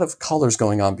actually a lot of colors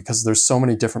going on because there's so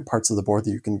many different parts of the board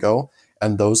that you can go,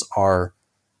 and those are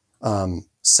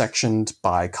sectioned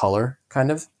by color, kind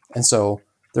of. And so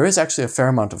there is actually a fair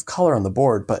amount of color on the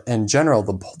board, but in general,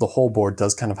 the whole board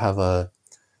does kind of have a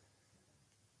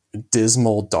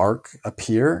dismal dark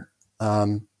appear,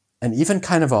 and even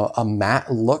kind of a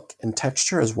matte look and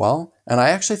texture as well. And I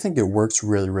actually think it works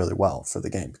really, really well for the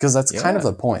game because that's kind of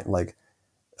Yeah. the point. Like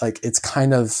it's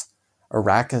kind of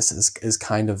Arrakis is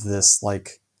kind of this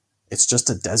like it's just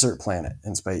a desert planet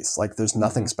in space. Like there's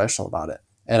nothing Mhm. special about it.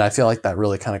 And I feel like that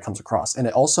really kind of comes across. And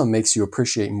it also makes you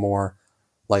appreciate more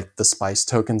like the spice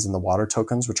tokens and the water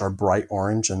tokens, which are bright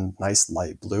orange and nice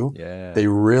light blue. Yeah. They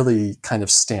really kind of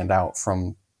stand out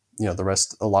from, the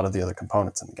rest, a lot of the other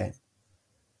components in the game.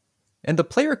 And the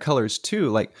player colors too.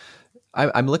 Like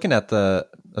I'm looking at a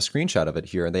screenshot of it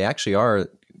here, and they actually are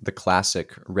the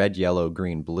classic red, yellow,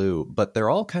 green, blue, but they're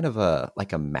all kind of a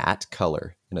matte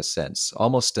color in a sense,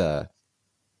 almost a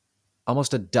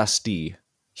dusty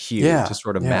hue to Yeah.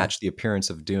 sort of Yeah. match the appearance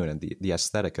of Dune and the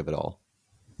aesthetic of it all.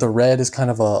 The red is kind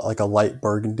of like a light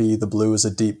burgundy. The blue is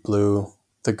a deep blue.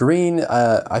 The green,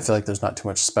 I feel like there's not too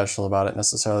much special about it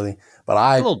necessarily, but It's a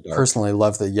I little dark. personally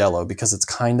love the yellow because it's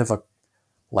kind of a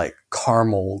like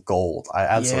caramel gold. I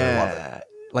absolutely love it. Yeah.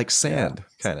 Like Yeah. sand,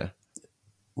 kind of.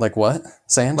 Like what?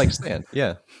 Sand? Like sand.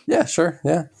 Yeah. Yeah, sure.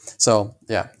 Yeah. So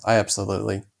yeah, I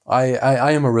absolutely.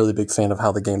 I am a really big fan of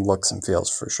how the game looks and feels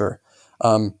for sure.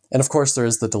 And of course, there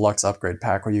is the deluxe upgrade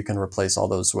pack where you can replace all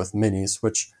those with minis,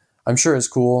 which I'm sure is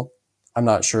cool. I'm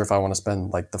not sure if I want to spend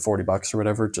like the $40 or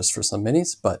whatever just for some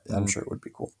minis, but I'm Mm. sure it would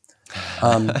be cool.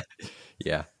 Um,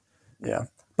 Yeah. yeah,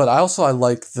 but I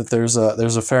like that there's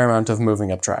a fair amount of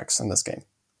moving up tracks in this game.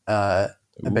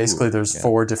 And basically, Ooh. there's Yeah.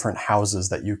 4 different houses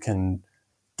that you can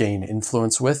gain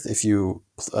influence with if you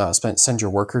send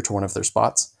your worker to one of their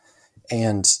spots.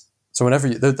 And so whenever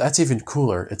that's even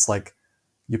cooler. It's like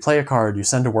you play a card, you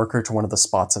send a worker to one of the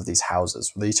spots of these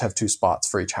houses. They each have 2 spots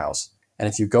for each house. And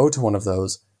if you go to one of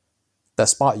those, the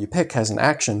spot you pick has an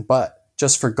action, but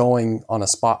just for going on a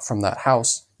spot from that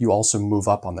house, you also move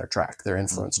up on their track, their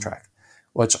influence Mhm. track,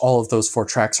 which all of those 4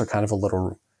 tracks are kind of a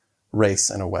little race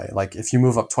in a way. Like if you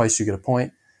move up twice, you get a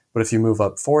point, but if you move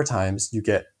up 4 times, you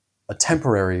get a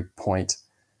temporary point,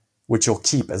 which you'll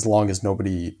keep as long as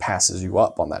nobody passes you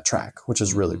up on that track, which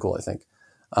is really Mhm. cool, I think.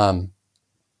 Um,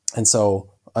 and so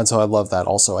I love that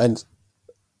also. And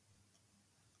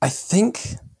I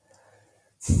think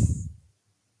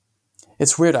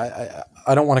it's weird. I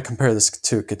don't want to compare this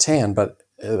to Catan, but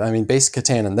I mean, base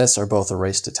Catan and this are both a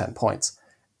race to 10 points.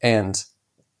 And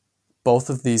both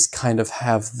of these kind of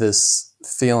have this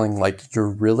feeling like you're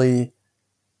really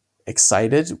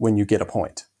excited when you get a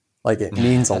point. Like it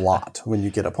means a lot when you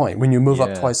get a point. When you move up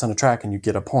Yeah. twice on a track and you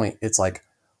get a point, it's like,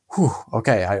 whew,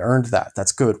 okay, I earned that.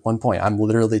 That's good. 1 point. I'm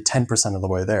literally 10% of the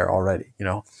way there already, you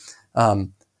know?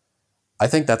 Um, I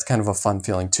think that's kind of a fun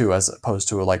feeling too, as opposed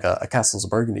to like a Castles of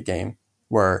Burgundy game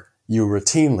where you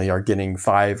routinely are getting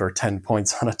 5 or 10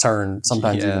 points on a turn,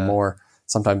 sometimes even Yeah. more,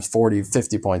 sometimes 40,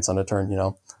 50 points on a turn, you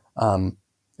know?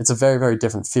 It's a very, very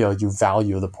different feel. You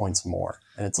value the points more,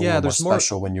 and it's a Yeah, little more there's more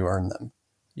special when you earn them.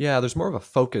 yeah, there's more of a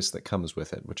focus that comes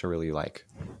with it, which I really like.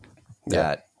 Yeah.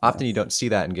 That Yeah. often you don't see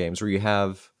that in games where you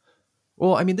have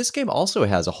well, I mean, this game also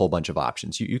has a whole bunch of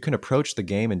options. You can approach the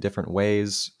game in different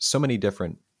ways. So many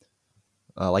different,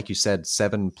 like you said,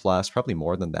 7 plus, probably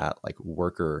more than that, like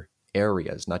worker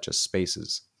areas, not just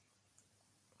spaces.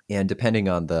 And depending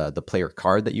on the player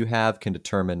card that you have, can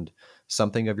determine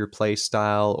something of your play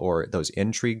style, or those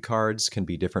intrigue cards can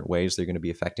be different ways they're going to be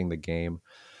affecting the game.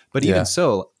 But even Yeah.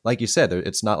 so, like you said,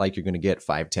 it's not like you're going to get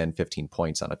 5, 10, 15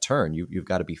 points on a turn. You've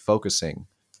got to be focusing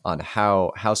on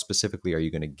how specifically are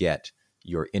you going to get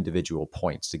your individual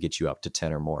points to get you up to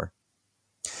 10 or more.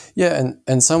 Yeah,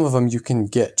 and some of them you can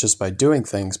get just by doing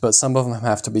things, but some of them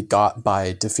have to be got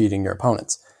by defeating your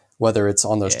opponents, whether it's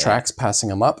on those Yeah. tracks passing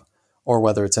them up, or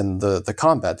whether it's in the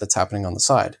combat that's happening on the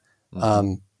side. Hmm.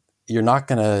 Um, you're not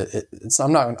gonna.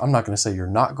 I'm not gonna say you're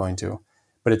not going to,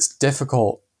 but it's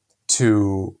difficult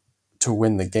to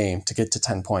win the game to get to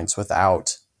 10 points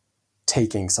without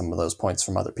taking some of those points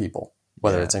from other people,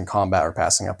 whether Yeah. it's in combat or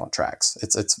passing up on tracks.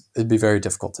 It'd be very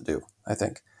difficult to do, I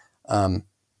think.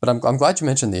 But I'm glad you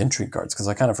mentioned the intrigue cards because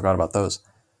I kind of forgot about those,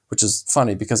 which is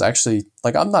funny because actually,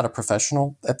 like, I'm not a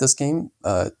professional at this game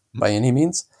by any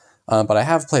means, but I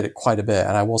have played it quite a bit,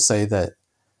 and I will say that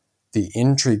the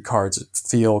intrigue cards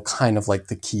feel kind of like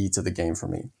the key to the game for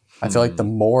me. I feel like the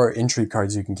Hmm. more intrigue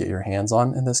cards you can get your hands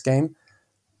on in this game,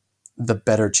 the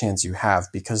better chance you have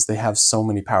because they have so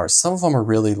many powers. Some of them are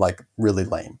really like really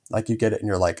lame. Like you get it and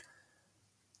you're like,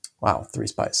 wow, 3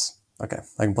 spice. Okay,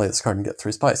 I can play this card and get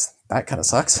 3 spice. That kind of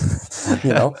sucks,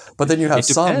 you know. But then you have It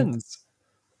some. depends.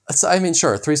 I mean,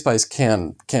 sure, 3 spice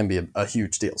can be a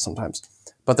huge deal sometimes,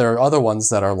 but there are other ones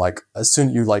that are like as soon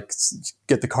you like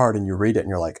get the card and you read it and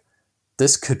you're like,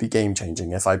 this could be game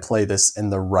changing if I play this in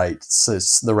the right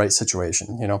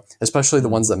situation, you know. Especially the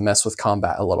ones Hmm. that mess with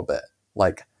combat a little bit,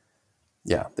 like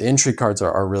yeah, the intrigue cards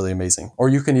are really amazing. Or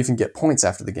you can even get points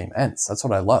after the game ends. That's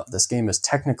what I love. This game is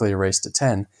technically a race to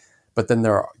 10, but then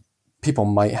people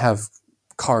might have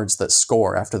cards that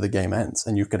score after the game ends,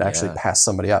 and you could actually Yeah. pass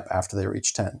somebody up after they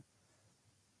reach 10.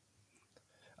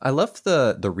 I love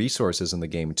the resources in the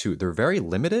game too. They're very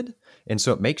limited, and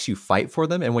so it makes you fight for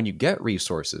them. And when you get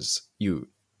resources,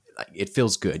 it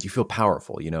feels good. You feel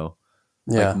powerful. Like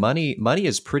Yeah, money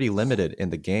is pretty limited in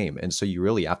the game, and so you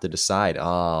really have to decide.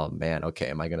 Oh man, okay,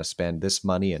 am I going to spend this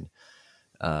money and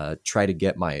try to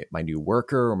get my new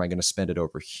worker, or am I going to spend it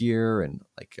over here? And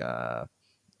like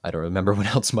I don't remember what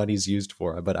else money's used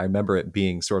for, but I remember it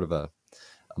being sort of a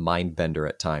mind bender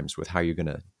at times with how you're going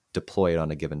to deploy it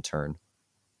on a given turn.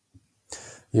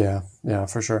 yeah,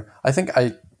 for sure. I think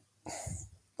I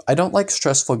don't like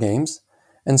stressful games,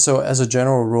 and so as a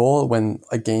general rule, when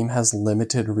a game has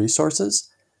limited resources,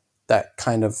 that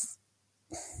kind of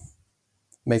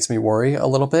makes me worry a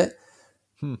little bit.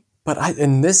 Hmm. But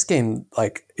in this game,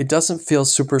 like it doesn't feel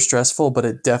super stressful, but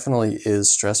it definitely is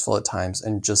stressful at times.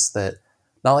 And just that,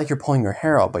 not like you're pulling your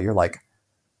hair out, but you're like,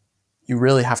 you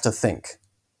really have to think.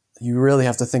 You really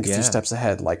have to think a few Yeah. steps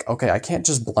ahead. Like, okay, I can't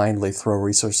just blindly throw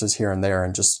resources here and there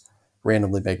and just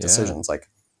randomly make Yeah. decisions. Like,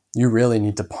 you really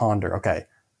need to ponder. Okay,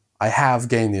 I have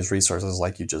gained these resources,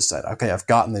 like you just said. Okay, I've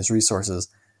gotten these resources.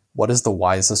 What is the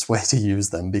wisest way to use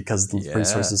them because the Yeah.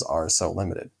 resources are so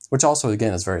limited? Which also,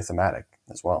 again, is very thematic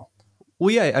as well.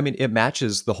 Well, yeah, I mean, it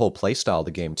matches the whole play style of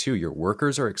the game too. Your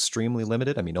workers are extremely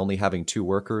limited. I mean, only having 2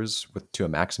 workers to a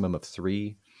maximum of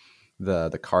 3.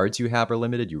 The cards you have are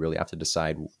limited. You really have to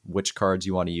decide which cards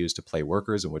you want to use to play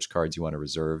workers and which cards you want to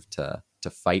reserve to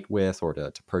fight with or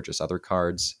to purchase other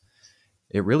cards.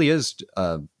 It really is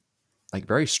like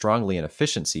very strongly an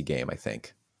efficiency game, I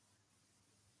think.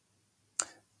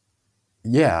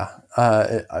 Yeah,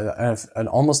 an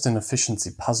almost an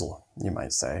efficiency puzzle, you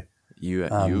might say.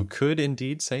 You could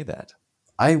indeed say that.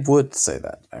 I would say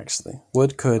that actually.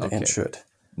 Would, could, and Okay. should.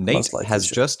 Nate Most likely has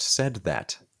should. just said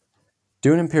that.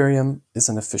 Dune Imperium is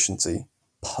an efficiency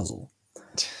puzzle,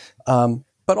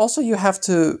 but also you have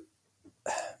to.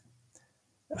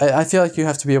 I feel like you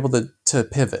have to be able to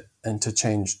pivot and to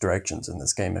change directions in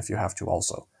this game if you have to.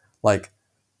 Also, like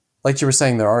you were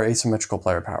saying, there are asymmetrical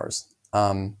player powers.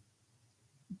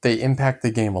 They impact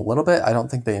the game a little bit. I don't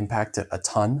think they impact it a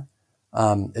ton.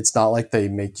 It's not like they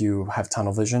make you have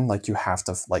tunnel vision. Like you have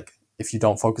to like if you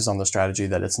don't focus on the strategy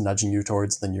that it's nudging you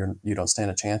towards, then you don't stand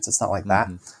a chance. It's not like that.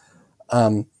 Hmm.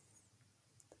 Um,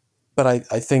 but I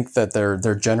think that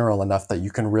they're general enough that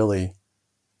you can really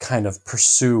kind of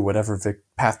pursue whatever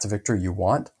path to victory you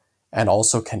want, and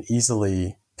also can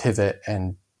easily pivot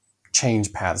and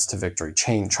change paths to victory.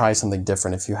 Try something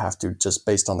different if you have to, just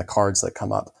based on the cards that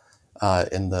come up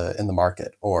in the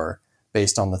market, or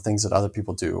based on the things that other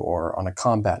people do, or on a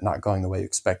combat not going the way you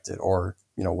expected, or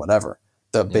whatever.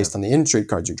 Yeah. Based on the intrigue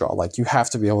cards you draw, like you have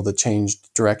to be able to change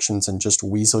directions and just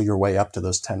weasel your way up to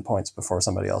those 10 points before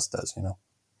somebody else does.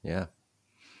 Yeah.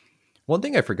 One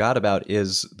thing I forgot about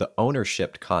is the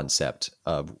ownership concept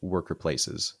of worker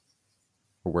places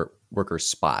or worker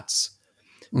spots.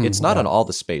 It's not on Yeah, all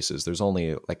the spaces. There's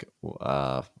only like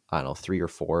I don't know, 3 or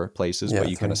 4 places, yeah, but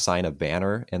you can 3. assign a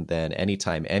banner, and then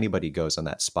anytime anybody goes on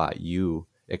that spot, you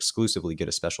exclusively get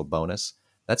a special bonus.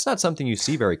 That's not something you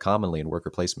see very commonly in worker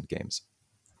placement games.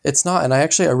 It's not, and I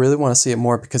really want to see it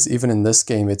more, because even in this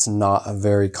game, it's not a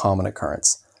very common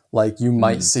occurrence. Like you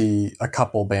might Mm, see a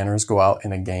couple banners go out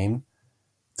in a game.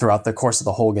 Throughout the course of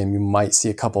the whole game, you might see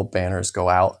a couple banners go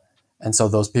out, and so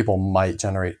those people might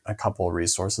generate a couple of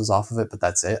resources off of it, but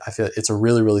that's it. I feel it's a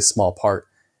really, really small part,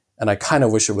 and I kind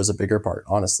of wish it was a bigger part,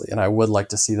 honestly. And I would like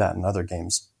to see that in other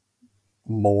games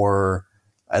more,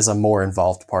 as a more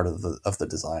involved part of the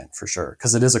design, for sure,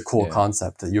 because it is a cool yeah.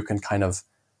 concept that you can kind of,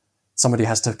 somebody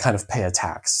has to kind of pay a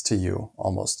tax to you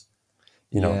almost,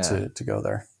 Yeah. to go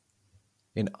there.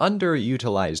 An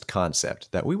underutilized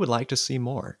concept that we would like to see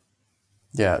more.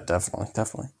 Yeah, definitely,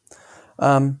 definitely.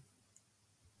 Um,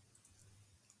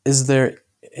 is there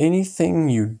anything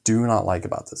you do not like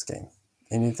about this game?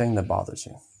 Anything that bothers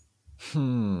you?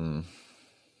 Hmm.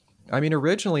 I mean,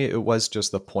 originally it was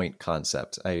just the point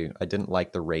concept. I didn't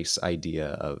like the race idea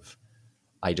of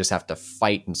I just have to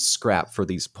fight and scrap for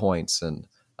these points, and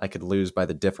I could lose by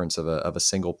the difference of a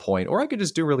single point, or I could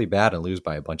just do really bad and lose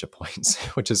by a bunch of points,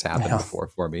 which has happened Yeah, before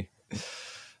for me.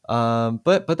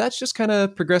 But that's just kind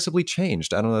of progressively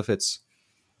changed. I don't know if it's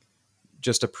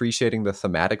just appreciating the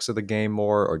thematics of the game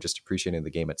more, or just appreciating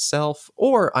the game itself,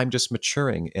 or I'm just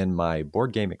maturing in my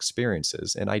board game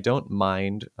experiences, and I don't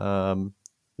mind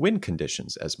win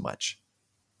conditions as much.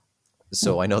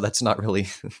 So I know that's not really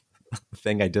the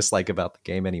thing I dislike about the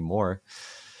game anymore.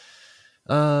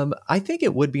 I think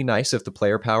it would be nice if the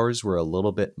player powers were a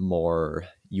little bit more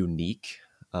unique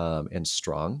and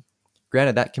strong.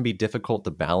 Granted, that can be difficult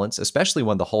to balance, especially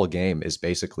when the whole game is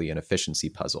basically an efficiency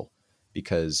puzzle,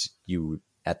 because you,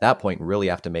 at that point, really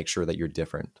have to make sure that your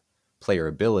different player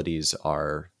abilities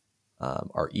are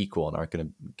equal and aren't going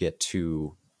to get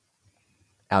too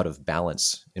out of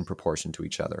balance in proportion to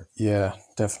each other. yeah,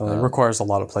 definitely. It Um, requires a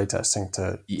lot of playtesting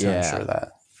to ensure yeah,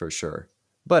 that. for sure.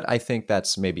 But I think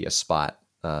that's maybe a spot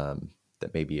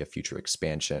that maybe a future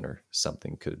expansion or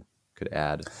something could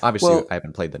add. Obviously, Well, I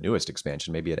haven't played the newest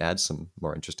expansion. Maybe it adds some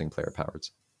more interesting player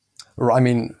powers. I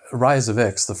mean, Rise of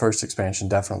Ix, the first expansion,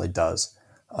 definitely does.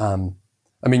 I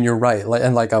mean, you're right,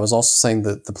 and like I was also saying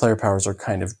that the player powers are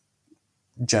kind of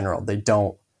general. They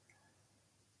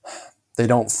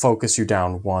don't focus you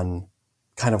down one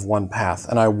path,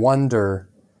 and I wonder,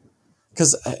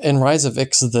 because in Rise of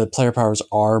Ix, the player powers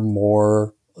are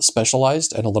more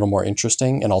specialized and a little more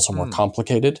interesting, and also more Hmm.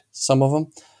 complicated. Some of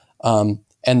them,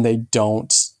 and they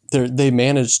don't. They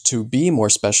manage to be more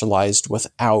specialized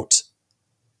without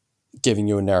giving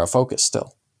you a narrow focus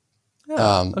still,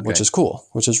 Ah, which okay. is cool,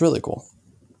 which is really cool.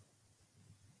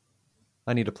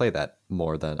 I need to play that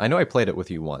more then. I know I played it with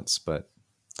you once, but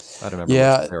I don't remember which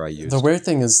Yeah, player I the used. weird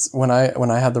thing is when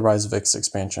I had the Rise of X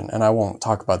expansion, and I won't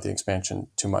talk about the expansion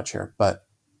too much here, but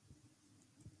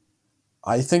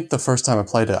I think the first time I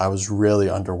played it, I was really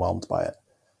underwhelmed by it,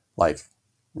 like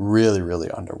really, really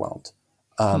underwhelmed.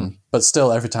 Hmm. But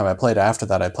still, every time I played after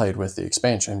that, I played with the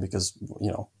expansion because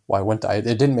why wouldn't I? It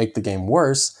didn't make the game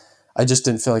worse. I just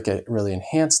didn't feel like it really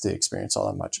enhanced the experience all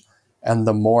that much. And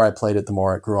the more I played it, the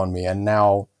more it grew on me. And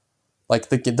now, like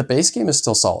the base game is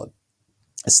still solid.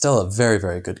 It's still a very,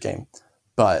 very good game,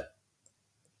 but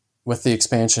with the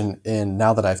expansion in,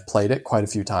 now that I've played it quite a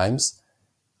few times,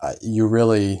 you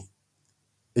really,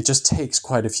 it just takes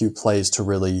quite a few plays to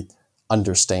really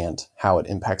understand how it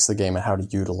impacts the game and how to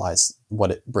utilize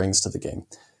what it brings to the game.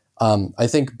 I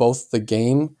think both the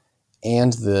game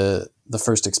and the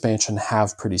first expansion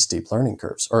have pretty steep learning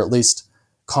curves, or at least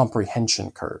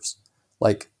comprehension curves.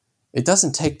 Like, it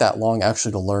doesn't take that long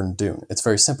actually to learn Dune. It's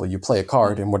very simple. You play a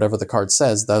card, Hmm. and whatever the card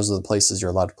says, those are the places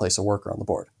you're allowed to place a worker on the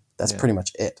board. That's Yeah. pretty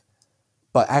much it.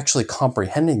 But actually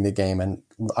comprehending the game and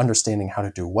understanding how to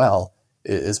do well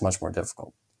is much more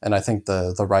difficult. And I think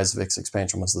the Rise of X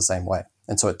expansion was the same way.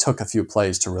 And so it took a few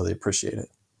plays to really appreciate it.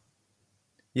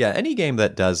 Yeah, any game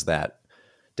that does that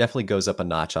definitely goes up a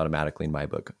notch automatically in my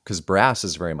book, because Brass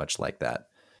is very much like that.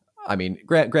 I mean,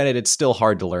 granted, it's still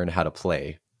hard to learn how to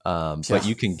play, Yeah. but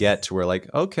you can get to where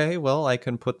like, okay, well, I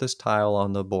can put this tile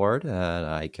on the board and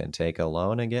I can take a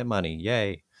loan and get money.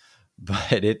 Yay.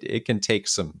 But it can take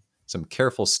some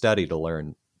careful study to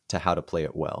learn to how to play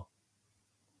it well.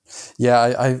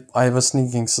 Yeah, I have a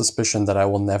sneaking suspicion that I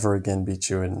will never again beat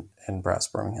you in Brass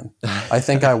Birmingham. I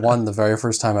think I won the very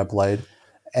first time I played,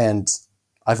 and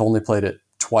I've only played it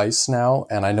twice now,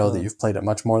 and I know that you've played it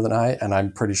much more than I, and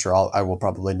I'm pretty sure I will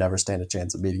probably never stand a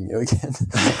chance of beating you again.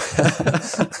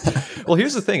 Well,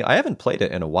 here's the thing. I haven't played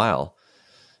it in a while.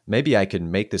 Maybe I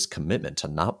can make this commitment to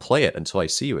not play it until I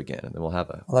see you again, and then we'll have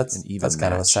Well, an even that's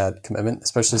kind of a match. sad commitment,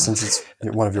 especially since it's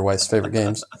one of your wife's favorite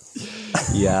games.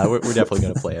 Yeah, we're definitely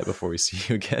going to play it before we see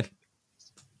you again.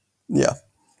 Yeah.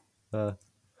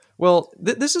 Well,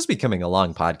 this is becoming a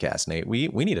long podcast, Nate. We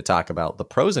need to talk about the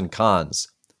pros and cons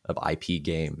of IP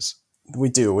games. We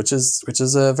do, which is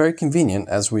very convenient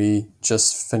as we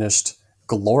just finished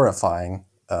glorifying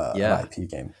an IP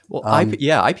game. Well,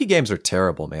 IP games are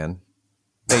terrible, man.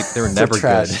 They're never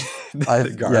trash. good. They're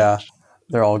garbage. Yeah,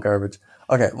 they're all garbage.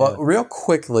 Okay, well, real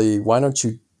quickly, why don't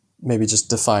you maybe just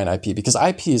define IP? Because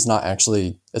IP is not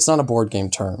actually, it's not a board game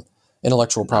term.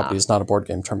 Intellectual property is not a board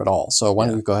game term at all. So why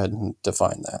don't you go ahead and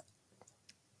define that?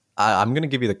 I'm going to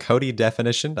give you the Cody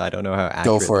definition. I don't know how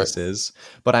accurate this is,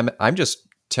 but I'm just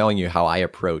telling you how I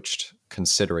approached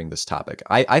considering this topic.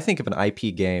 I think of an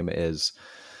IP game as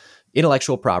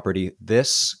intellectual property.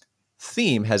 This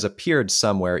theme has appeared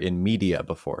somewhere in media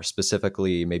before,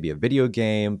 specifically maybe a video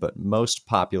game, but most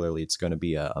popularly it's going to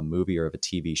be a movie or a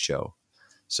TV show.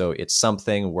 So it's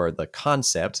something where the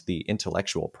concept, the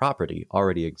intellectual property,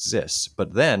 already exists,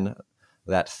 but then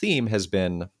that theme has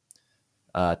been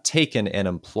taken and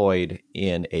employed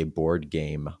in a board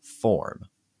game form,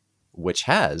 which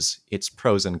has its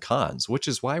pros and cons, which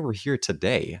is why we're here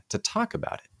today to talk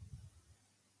about it.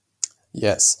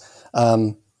 Yes.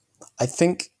 I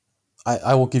think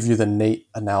I will give you the Nate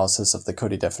analysis of the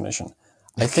Cody definition.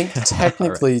 I think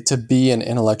technically to be an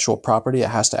intellectual property, it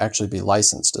has to actually be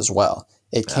licensed as well.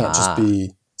 It can't just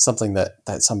be something that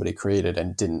somebody created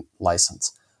and didn't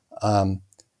license. And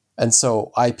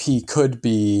so IP could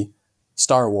be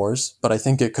Star Wars, but I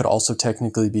think it could also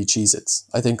technically be Cheez-Its.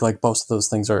 I think like both of those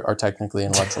things are technically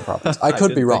intellectual properties. I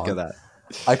could be wrong. Think of that.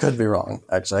 I could be wrong,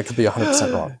 actually. I could be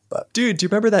 100% wrong. But dude, do you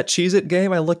remember that Cheez-It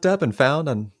game I looked up and found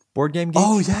on Board Game Geek?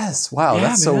 Oh, yes. Wow, yeah,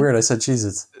 that's so weird. I said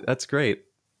Cheez-Its. That's great.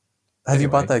 Have you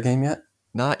bought that game yet?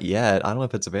 Not yet. I don't know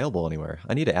if it's available anywhere.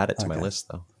 I need to add it to my list,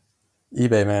 though.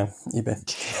 eBay, man. eBay.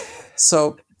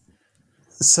 So,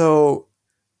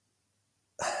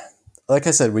 like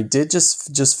I said, we did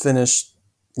just finish,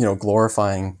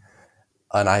 glorifying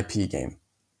an IP game.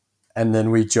 And then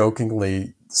we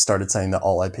jokingly started saying that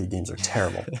all IP games are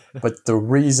terrible. But the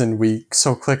reason we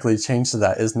so quickly changed to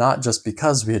that is not just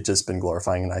because we had just been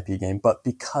glorifying an IP game, but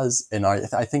because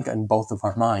I think in both of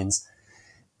our minds,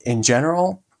 in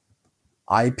general,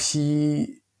 IP,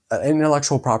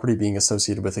 intellectual property being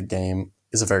associated with a game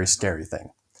is a very scary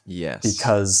thing. Yes.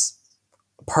 Because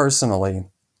personally,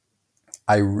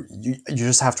 you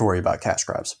just have to worry about cash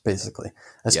grabs, basically,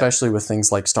 especially with things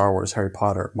like Star Wars, Harry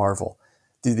Potter, Marvel,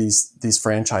 these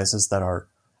franchises that are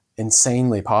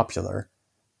insanely popular.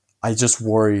 I just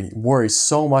worry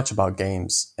so much about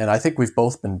games, and I think we've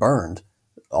both been burned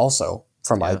also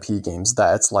from IP games.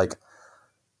 That it's like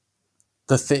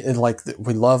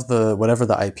we love whatever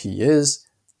the IP is.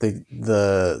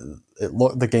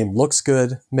 The game looks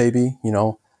good, maybe,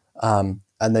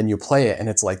 and then you play it and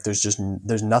it's like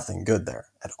there's nothing good there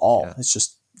at all. Yeah. It's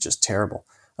just terrible.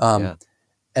 And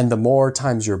the more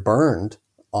times you're burned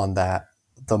on that,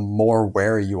 the more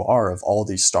wary you are of all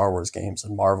these Star Wars games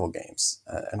and Marvel games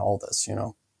and all this,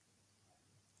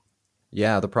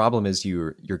 Yeah, the problem is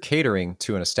you're catering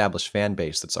to an established fan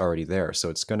base that's already there, so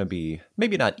it's going to be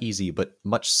maybe not easy, but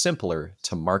much simpler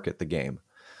to market the game.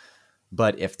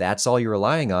 But if that's all you're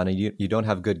relying on and you don't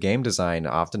have good game design,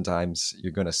 oftentimes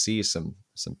you're going to see some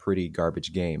pretty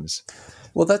garbage games.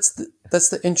 Well, that's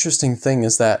the interesting thing,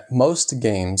 is that most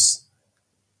games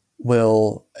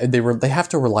they have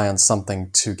to rely on something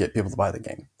to get people to buy the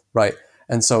game, right?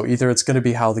 And so either it's going to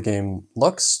be how the game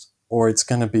looks, or it's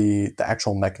going to be the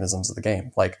actual mechanisms of the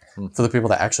game. Like for the people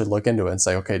that actually look into it and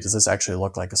say, okay, does this actually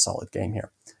look like a solid game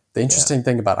here? The interesting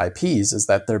thing about IPs is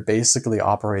that they're basically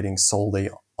operating solely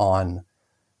on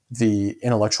the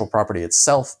intellectual property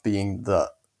itself being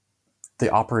the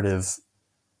operative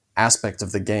aspect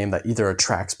of the game that either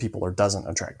attracts people or doesn't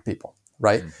attract people,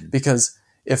 right? Hmm. Because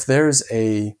if there's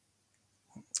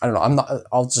I don't know,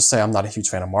 I'll just say I'm not a huge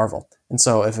fan of Marvel. And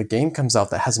so if a game comes out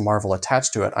that has Marvel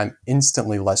attached to it, I'm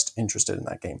instantly less interested in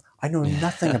that game. I know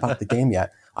nothing about the game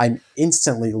yet. I'm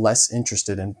instantly less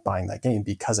interested in buying that game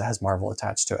because it has Marvel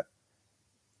attached to it.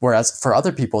 Whereas for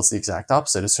other people, it's the exact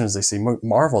opposite. As soon as they see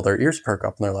Marvel, their ears perk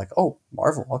up and they're like, oh,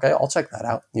 Marvel, okay, I'll check that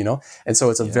out, you know? And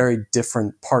so it's a Yeah. very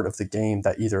different part of the game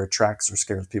that either attracts or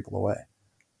scares people away.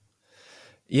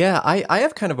 Yeah, I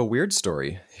have kind of a weird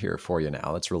story here for you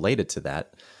now. It's related to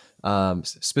that,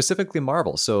 specifically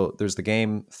Marvel. So there's the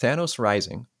game Thanos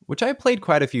Rising, which I played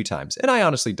quite a few times, and I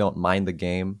honestly don't mind the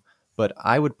game, but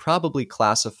I would probably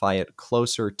classify it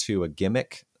closer to a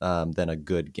gimmick than a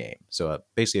good game. So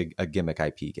basically a gimmick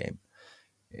IP game.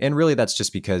 And really, that's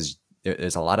just because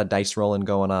there's a lot of dice rolling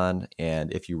going on,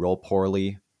 and if you roll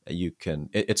poorly, you can.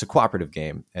 It's a cooperative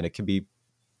game, and it can be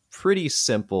pretty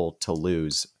simple to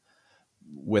lose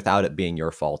without it being your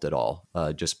fault at all,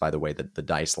 just by the way that the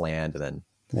dice land, and then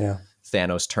Yeah.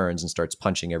 Thanos turns and starts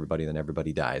punching everybody, then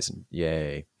everybody dies, and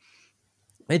yay.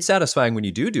 It's satisfying when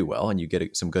you do well and you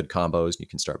get some good combos and you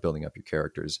can start building up your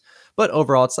characters. But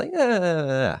overall, it's like,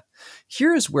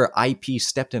 here's where IP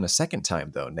stepped in a second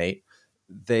time, though, Nate.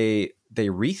 They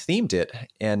rethemed it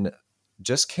and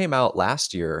just came out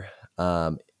last year,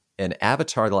 an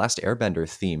Avatar: The Last Airbender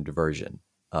themed version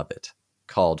of it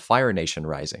called Fire Nation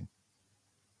Rising.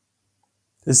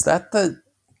 Is that the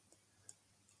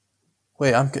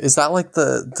Wait, is that like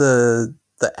the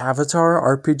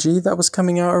Avatar RPG that was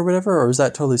coming out or whatever, or is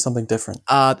that totally something different?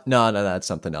 No, that's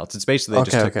something else. It's basically they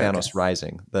just Okay, took okay, okay. Thanos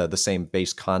Rising, the same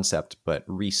base concept, but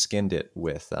reskinned it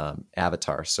with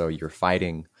Avatar. So you're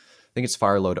fighting, I think it's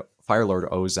Firelord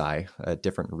Ozai at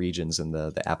different regions in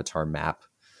the Avatar map,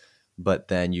 but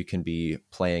then you can be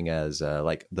playing as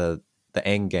like the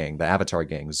Aang gang, the Avatar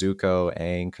gang, Zuko,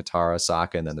 Aang, Katara,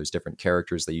 Sokka, and then there's different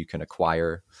characters that you can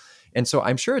acquire. And so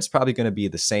I'm sure it's probably going to be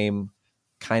the same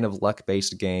kind of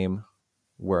luck-based game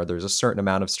where there's a certain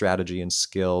amount of strategy and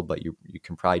skill, but you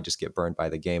can probably just get burned by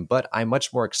the game. But I'm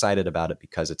much more excited about it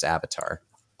because it's Avatar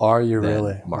Are you than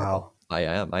really? Marvel. Wow. I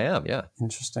am, yeah.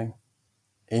 Interesting.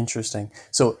 Interesting.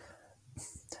 So,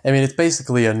 I mean, it's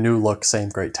basically a new look, same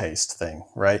great taste thing,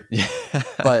 right?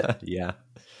 But Yeah.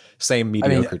 Same I mean,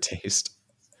 mediocre taste.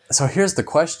 so here's the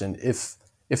question: if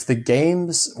the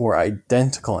games were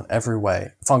identical in every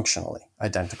way, functionally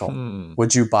identical, Hmm.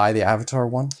 would you buy the Avatar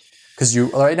one? Because you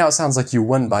right now it sounds like you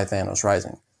wouldn't buy Thanos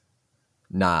Rising.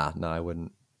 Nah, no, I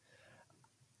wouldn't.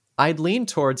 I'd lean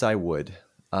towards I would.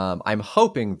 I'm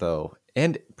hoping though,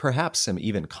 and perhaps I'm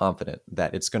even confident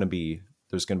that there's going to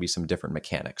be some different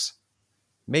mechanics.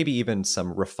 Maybe even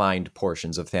some refined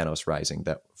portions of Thanos Rising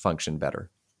that function better.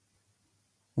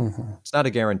 Hmm. It's not a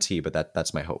guarantee, but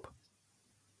that's my hope.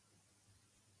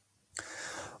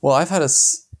 Well, I've had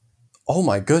oh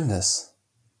my goodness!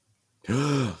 You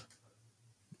know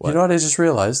What? what I just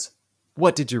realized?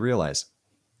 What did you realize?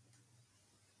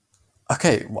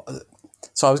 Okay,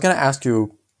 so I was going to ask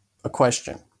you a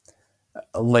question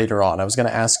later on. I was going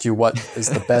to ask you what is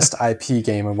the best IP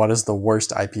game and what is the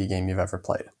worst IP game you've ever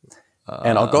played.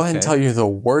 And I'll go ahead and Okay. tell you the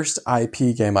worst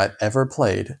IP game I've ever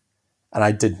played, and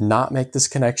I did not make this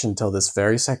connection until this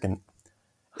very second,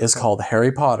 is called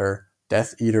Harry Potter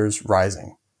Death Eaters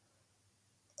Rising.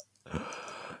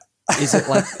 Is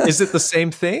it the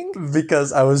same thing?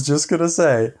 Because I was just going to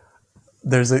say,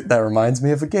 that reminds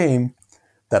me of a game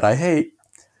that I hate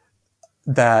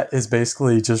that is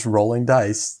basically just rolling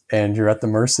dice and you're at the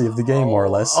mercy of the game more or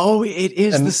less. Oh, it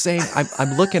is the And same.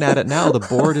 I'm looking at it now. The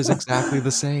board is exactly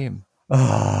the same.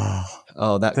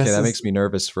 Oh, this that is makes me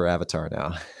nervous for Avatar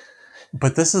now.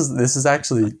 but this is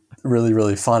actually really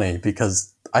really funny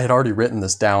because I had already written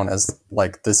this down as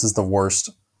like this is the worst,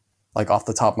 like off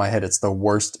the top of my head it's the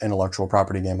worst intellectual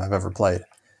property game I've ever played,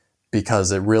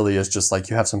 because it really is just like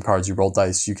you have some cards, you roll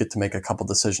dice, you get to make a couple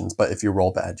decisions, but if you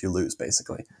roll bad you lose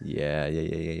basically.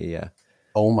 Yeah.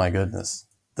 Oh my goodness.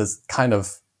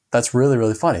 That's really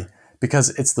really funny because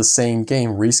it's the same game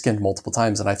reskinned multiple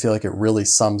times, and I feel like it really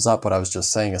sums up what I was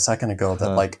just saying a second ago, that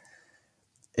Huh. like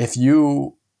if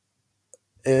you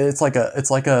it's like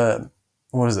a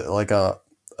what is it, like a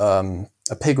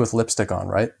pig with lipstick on,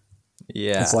 right? It's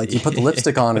Yeah. like you put the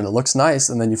lipstick on and it looks nice,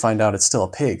 and then you find out it's still a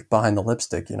pig behind the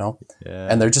lipstick, you know? And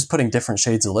Yeah. they're just putting different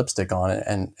shades of lipstick on it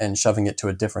and shoving it to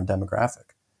a different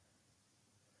demographic.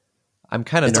 I'm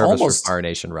kind of It's nervous for almost Fire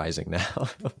Nation Rising now.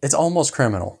 it's almost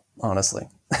criminal, honestly.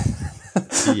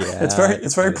 Yeah, It's very it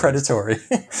is. predatory.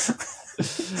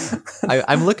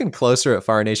 I'm looking closer at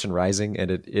Fire Nation Rising,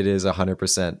 and it is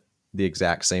 100% the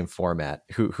exact same format.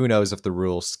 Who knows if the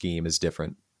rule scheme is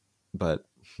different? But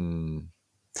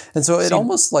And so it See,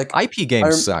 almost like IP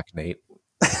games suck, Nate.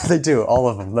 they do, all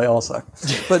of them. They all suck.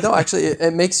 But no, actually,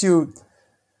 it makes you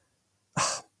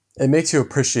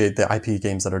appreciate the IP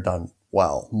games that are done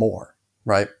well more,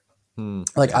 right?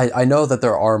 Like Yeah. I know that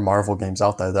there are Marvel games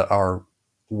out there that are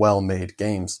well-made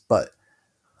games, but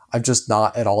I'm just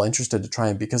not at all interested to try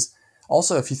them because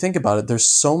also if you think about it, there's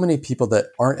so many people that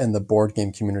aren't in the board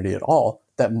game community at all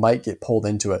that might get pulled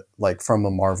into it like from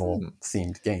a Marvel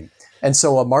themed game. And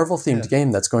so a Marvel themed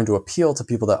game that's going to appeal to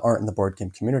people that aren't in the board game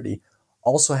community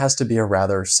also has to be a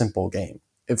rather simple game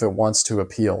if it wants to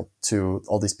appeal to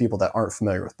all these people that aren't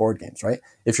familiar with board games, right?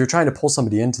 If you're trying to pull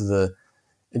somebody into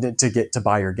to get to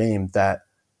buy your game that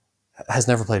has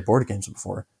never played board games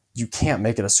before, you can't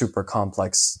make it a super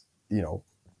complex,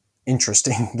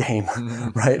 interesting game,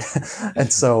 right?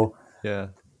 And so, Yeah.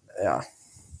 yeah.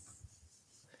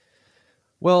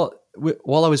 Well,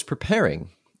 while I was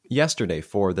preparing yesterday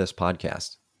for this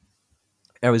podcast,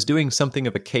 I was doing something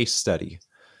of a case study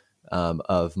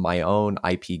of my own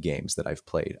IP games that I've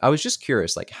played. I was just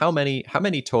curious, like how many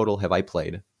total have I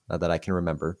played that I can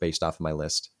remember based off of my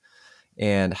list,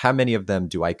 and how many of them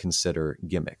do I consider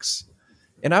gimmicks?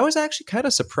 And I was actually kind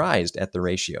of surprised at the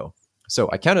ratio. So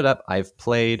I counted up, I've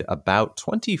played about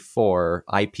 24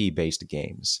 IP based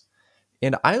games,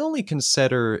 and I only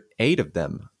consider 8 of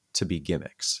them to be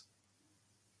gimmicks,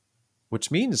 which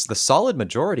means the solid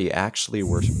majority actually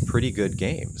were pretty good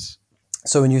games.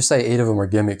 So when you say 8 of them are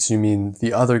gimmicks, you mean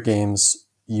the other games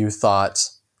you thought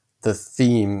the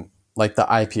theme, like the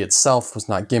IP itself, was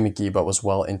not gimmicky, but was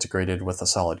well integrated with a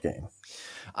solid game.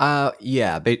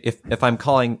 Yeah, but if I'm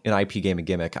calling an IP game a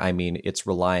gimmick, I mean it's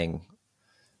relying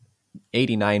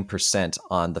 89%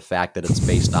 on the fact that it's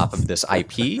based off of this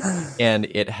IP and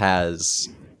it has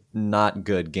not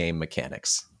good game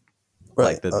mechanics.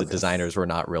 Right. Like the designers were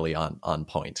not really on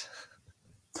point.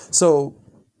 So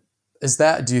is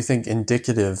that, do you think,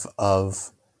 indicative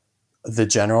of the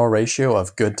general ratio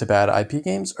of good to bad IP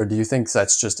games, or do you think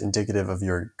that's just indicative of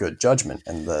your good judgment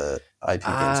in the IP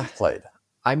games you've played?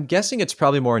 I'm guessing it's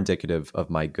probably more indicative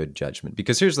of my good judgment,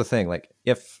 because here's the thing, like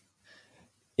if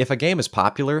a game is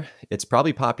popular, it's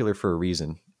probably popular for a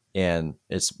reason, and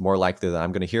it's more likely that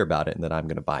I'm going to hear about it and that I'm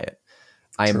going to buy it.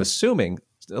 I am assuming,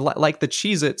 like the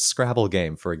Cheez-It Scrabble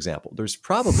game, for example, there's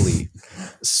probably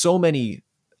so many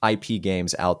IP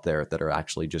games out there that are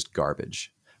actually just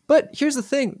garbage. But here's the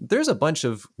thing, there's a bunch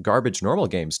of garbage normal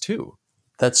games too.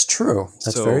 That's true.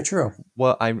 That's very true.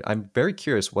 Well, I'm very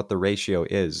curious what the ratio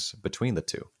is between the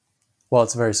two. Well,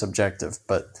 it's very subjective,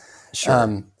 but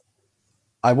sure.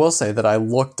 I will say that I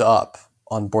looked up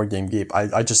on Board Game Geek.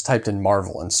 I just typed in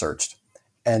Marvel and searched,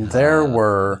 and there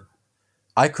were,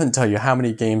 I couldn't tell you how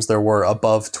many games there were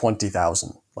above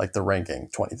 20,000, like the ranking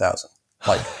 20,000.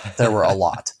 Like there were a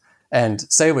lot. And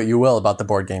say what you will about the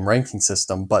board game ranking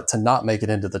system, but to not make it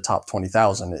into the top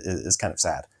 20,000 is kind of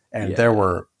sad. And there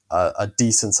were a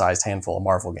decent sized handful of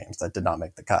Marvel games that did not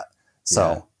make the cut.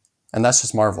 So, and that's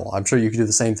just Marvel. I'm sure you could do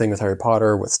the same thing with Harry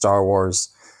Potter, with Star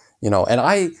Wars, and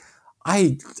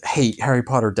I hate Harry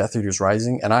Potter Death Eaters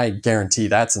Rising, and I guarantee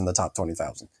that's in the top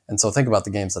 20,000. And so think about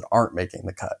the games that aren't making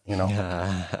the cut,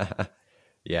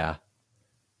 Yeah.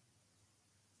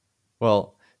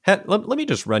 Well, let me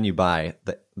just run you by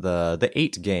the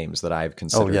 8 games that I've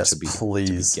considered to be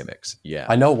gimmicks. Yeah.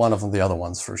 I know one of them, the other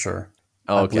ones for sure.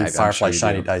 Oh, I believe Firefly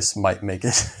Shiny Dice might make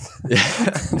it.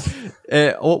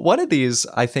 Well, one of these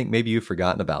I think maybe you've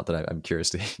forgotten about that I'm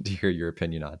curious to hear your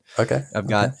opinion on. Okay. I've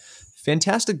got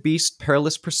Fantastic Beasts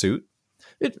Perilous Pursuit.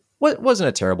 It wasn't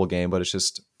a terrible game, but it's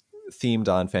just themed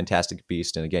on Fantastic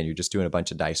Beast. And again, you're just doing a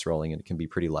bunch of dice rolling and it can be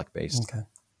pretty luck-based. Okay.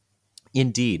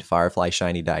 Indeed, Firefly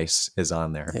Shiny Dice is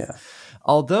on there. Yeah.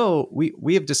 Although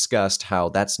we have discussed how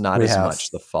that's not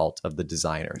much the fault of the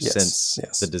designer, since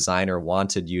the designer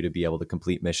wanted you to be able to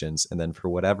complete missions, and then for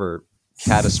whatever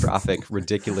catastrophic,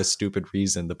 ridiculous, stupid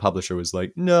reason, the publisher was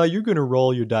like, no, you're going to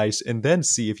roll your dice and then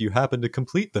see if you happen to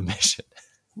complete the mission.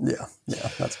 Yeah,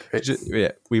 that's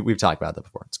great. We've talked about that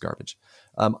before. It's garbage.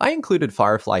 I included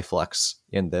Firefly Flux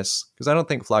in this because I don't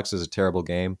think Flux is a terrible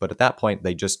game, but at that point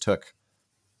they just took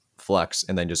Flux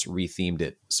and then just rethemed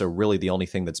it. So really the only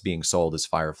thing that's being sold is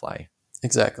Firefly.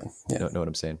 Exactly. Yeah. Know what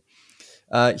I'm saying?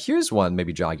 Here's one,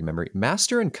 maybe jog your memory.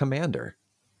 Master and Commander.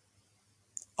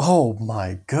 Oh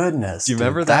my goodness. Do you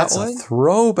remember that one? That's a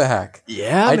throwback.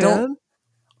 Yeah, man.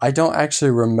 I don't actually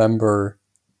remember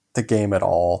the game at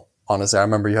all. Honestly, I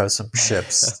remember you had some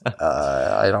ships.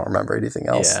 I don't remember anything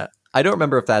else. Yeah. I don't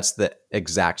remember if that's the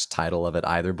exact title of it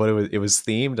either, but it was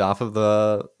themed off of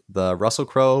the Russell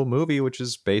Crowe movie, which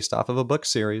is based off of a book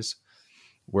series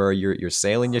where you're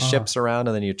sailing your ships around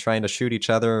and then you're trying to shoot each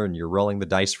other and you're rolling the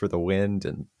dice for the wind.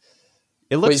 And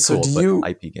It Wait, looks so cool, but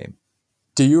IP game.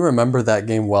 do you remember that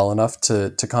game well enough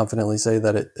to confidently say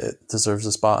that it deserves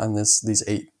a spot in these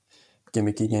 8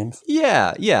 gimmicky games?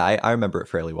 Yeah, I remember it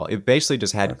fairly well. It basically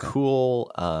just had Okay.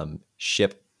 cool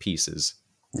ship pieces.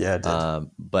 Yeah, it did.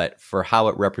 But for how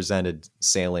it represented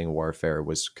sailing warfare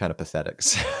was kind of pathetic.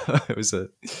 So it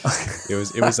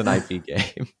was an IP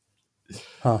game.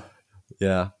 Huh.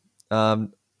 Yeah.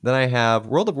 Then I have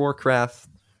World of Warcraft,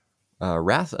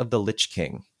 Wrath of the Lich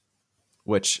King,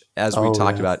 which, as we Oh,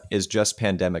 talked yeah. about, is just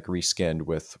Pandemic reskinned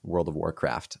with World of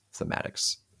Warcraft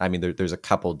thematics. I mean, there's a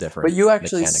couple But different you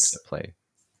actually mechanics at play.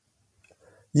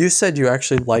 you said you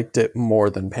actually liked it more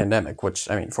than Pandemic, which,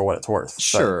 I mean, for what it's worth. But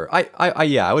Sure,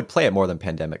 I would play it more than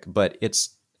Pandemic, but it's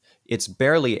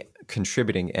barely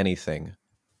contributing anything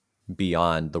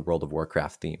beyond the World of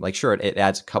Warcraft theme. Like, sure, it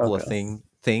adds a couple of okay.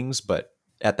 things, but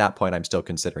at that point, I'm still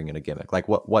considering it a gimmick. Like,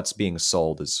 what's being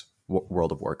sold is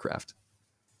World of Warcraft.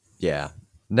 Yeah.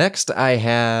 Next, I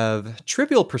have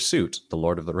Trivial Pursuit: The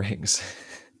Lord of the Rings,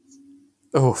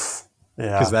 Oof.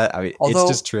 because Yeah. it's Although,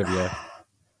 just trivia.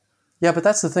 yeah, but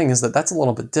that's the thing, is that that's a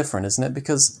little bit different, isn't it?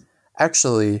 Because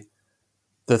actually,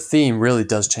 the theme really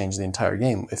does change the entire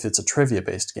game if it's a trivia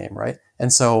based game, right?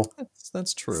 And so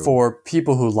That's true. for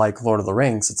people who like Lord of the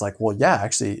Rings, it's like, well, yeah,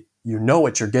 actually, you know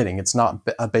what you're getting. It's not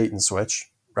a bait and switch,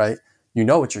 right? You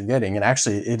know what you're getting, and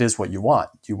actually, it is what you want.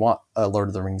 You want a Lord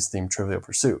of the Rings themed Trivial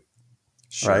Pursuit,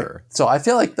 right? Sure. So I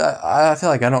feel like that. I feel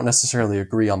like I don't necessarily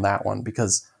agree on that one,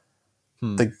 because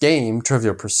Hmm. the game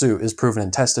Trivial Pursuit is proven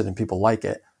and tested, and people like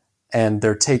it. And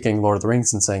they're taking Lord of the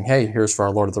Rings and saying, hey, here's for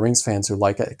our Lord of the Rings fans who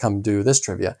like it, come do this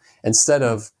trivia. Instead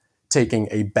of taking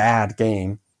a bad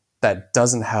game that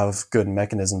doesn't have good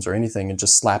mechanisms or anything and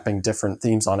just slapping different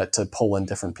themes on it to pull in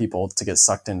different people to get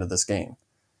sucked into this game.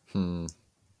 Hmm.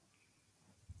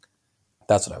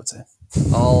 That's what I would say.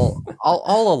 I'll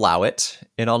allow it,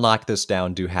 and I'll knock this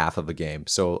down, do half of a game.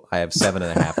 So I have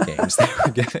 7.5 games that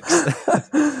were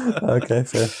gimmicks. Okay,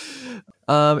 fair.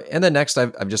 And then next,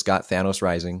 I've just got Thanos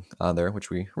Rising on there, which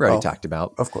we already talked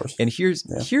about. Of course. And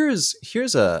Yeah.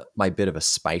 here's my bit of a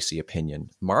spicy opinion.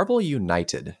 Marvel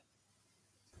United,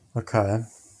 Okay.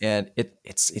 and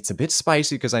it's a bit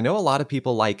spicy because I know a lot of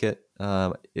people like it.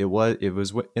 It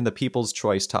was in the People's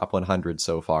Choice Top 100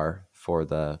 so far for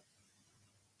the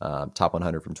Top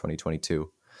 100 from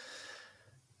 2022.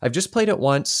 I've just played it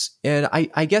once, and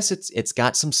I guess it's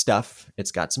got some stuff.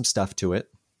 It's got some stuff to it.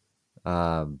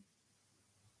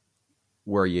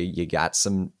 Where you got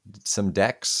some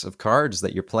decks of cards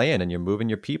that you're playing and you're moving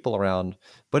your people around,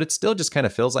 but it still just kind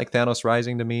of feels like Thanos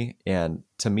Rising to me. And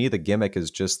to me, the gimmick is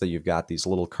just that you've got these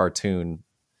little cartoon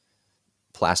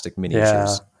plastic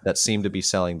miniatures that seem to be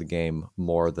selling the game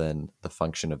more than the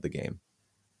function of the game.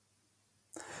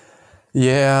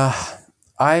 Yeah.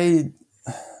 I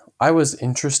was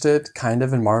interested kind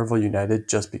of in Marvel United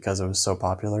just because it was so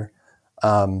popular.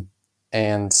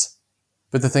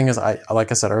 But the thing is, like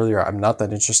I said earlier, I'm not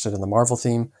that interested in the Marvel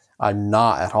theme. I'm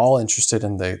not at all interested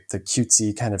in the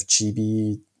cutesy kind of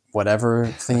chibi whatever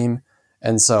theme.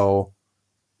 And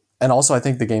also I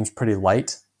think the game's pretty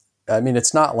light. I mean,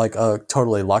 it's not like a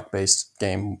totally luck-based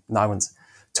game.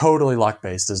 Totally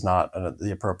luck-based is not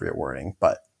the appropriate wording,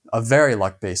 but a very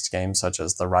luck-based game, such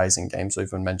as the Rising games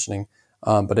we've been mentioning.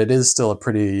 But it is still a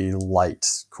pretty light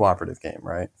cooperative game,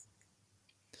 right?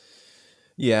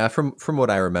 Yeah, from what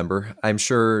I remember, I'm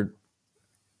sure.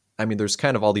 I mean, there's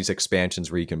kind of all these expansions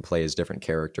where you can play as different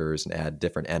characters and add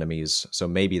different enemies, so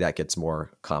maybe that gets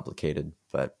more complicated.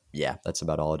 But yeah, that's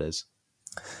about all it is.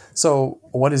 So,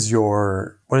 what is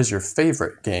your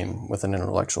favorite game with an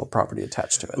intellectual property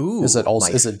attached to it? Ooh, Is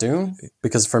it Dune?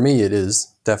 Because for me, it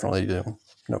is definitely Dune.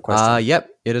 No question. Yep,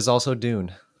 it is also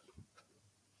Dune.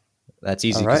 That's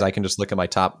easy because I can just look at my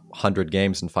top 100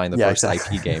 games and find the first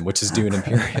exactly. IP game, which is Dune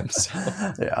Imperium. So.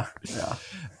 Yeah.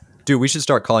 Dude, we should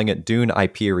start calling it Dune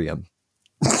Imperium.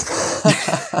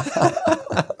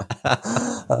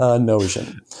 No, we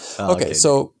shouldn't. Okay,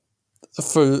 so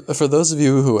for those of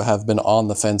you who have been on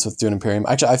the fence with Dune Imperium,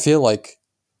 actually, I feel like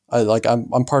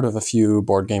I'm part of a few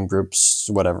board game groups,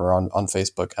 whatever, on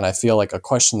Facebook, and I feel like a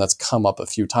question that's come up a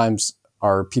few times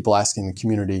are people asking the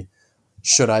community,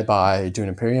 should I buy Dune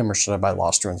Imperium or should I buy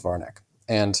Lost Ruins Varnak?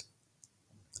 And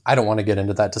I don't want to get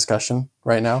into that discussion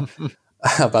right now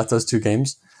about those two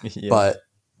games, but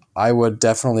I would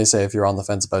definitely say if you're on the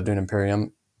fence about Dune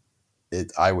Imperium,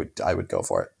 I would go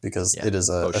for it because it's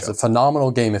a phenomenal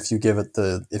game if you give it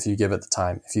the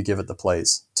time, if you give it the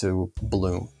place to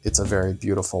bloom. It's a very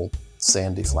beautiful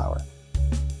sandy flower.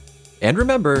 And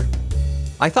remember,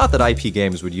 I thought that IP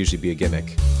games would usually be a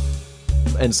gimmick.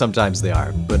 And sometimes they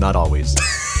are, but not always.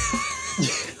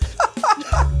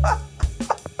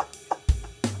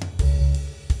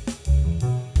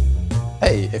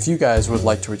 hey, if you guys would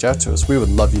like to reach out to us, we would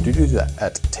love you to do that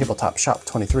at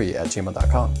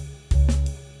tabletopshop23@gmail.com.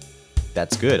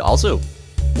 That's good. Also,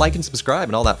 like and subscribe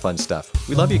and all that fun stuff.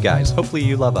 We love you guys. Hopefully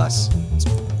you love us.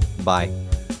 Bye.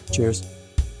 Cheers.